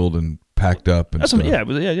vacuum sealed and packed up and That's stuff. yeah.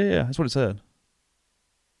 That's what it said.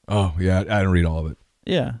 Oh, yeah. I didn't read all of it.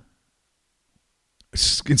 Yeah.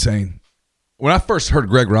 It's insane. When I first heard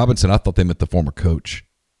Greg Robinson, I thought they meant the former coach.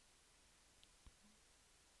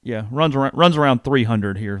 Yeah, runs around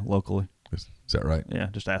 300 here locally. Is that right? Yeah,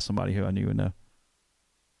 just ask somebody who I knew would know.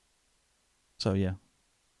 So, yeah.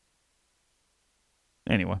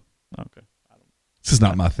 Anyway, okay. This is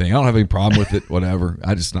not my thing. I don't have any problem with it, whatever.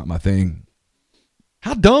 Just not my thing.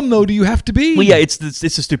 How dumb, though, do you have to be? Well, yeah, it's the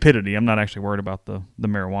stupidity. I'm not actually worried about the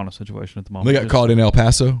marijuana situation at the moment. They got caught in El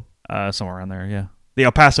Paso? Somewhere around there, yeah. The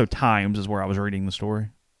El Paso Times is where I was reading the story.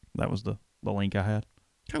 That was the link I had.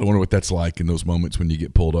 I wonder what that's like in those moments when you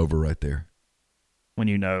get pulled over right there. When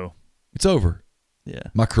you know. It's over. Yeah.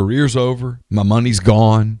 My career's over. My money's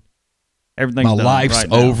gone. Everything's My done life's right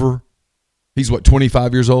now. over. He's,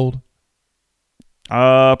 25 years old?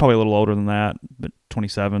 Probably a little older than that, but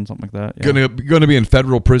 27, something like that. Yeah. Gonna be in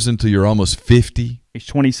federal prison till you're almost 50. He's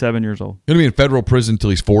 27 years old. Gonna be in federal prison till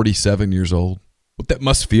he's 47 years old. What that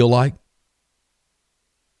must feel like?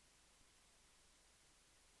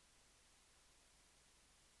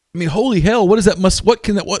 I mean, holy hell! What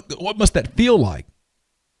must that feel like?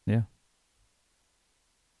 Yeah.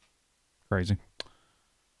 Crazy.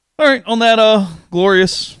 All right, on that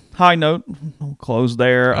glorious high note, we'll close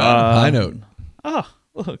there. High note.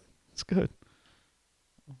 Look, it's good.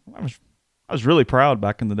 I was really proud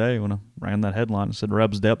back in the day when I ran that headline and said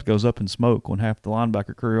Reb's depth goes up in smoke when half the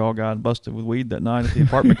linebacker crew all got busted with weed that night at the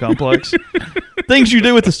apartment complex. Things you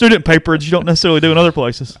do with the student paper that you don't necessarily do in other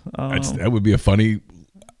places. That would be a funny.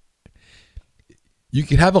 You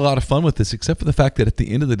could have a lot of fun with this, except for the fact that at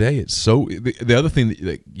the end of the day, it's so. The other thing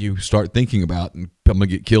that you start thinking about, and I'm gonna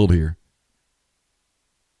get killed here.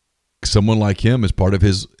 Someone like him, is part of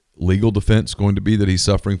his legal defense going to be that he's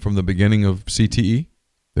suffering from the beginning of CTE,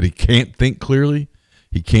 that he can't think clearly,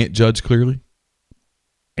 he can't judge clearly.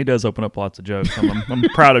 He does open up lots of jokes. I'm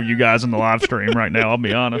proud of you guys in the live stream right now. I'll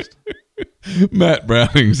be honest. Matt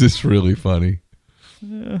Browning's is really funny.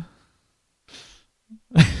 Yeah.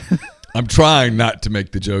 I'm trying not to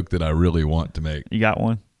make the joke that I really want to make. You got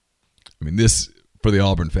one? I mean, this, for the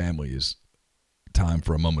Auburn family, is time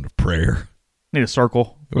for a moment of prayer. Need a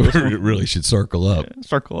circle. It really should circle up. Yeah,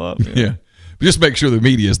 circle up. Yeah. But just make sure the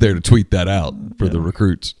media is there to tweet that out for the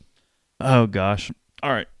recruits. Oh, gosh.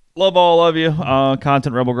 All right. Love all of you.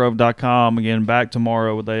 ContentRebelGrove.com. Again, back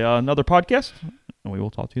tomorrow with another podcast. And we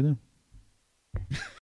will talk to you then.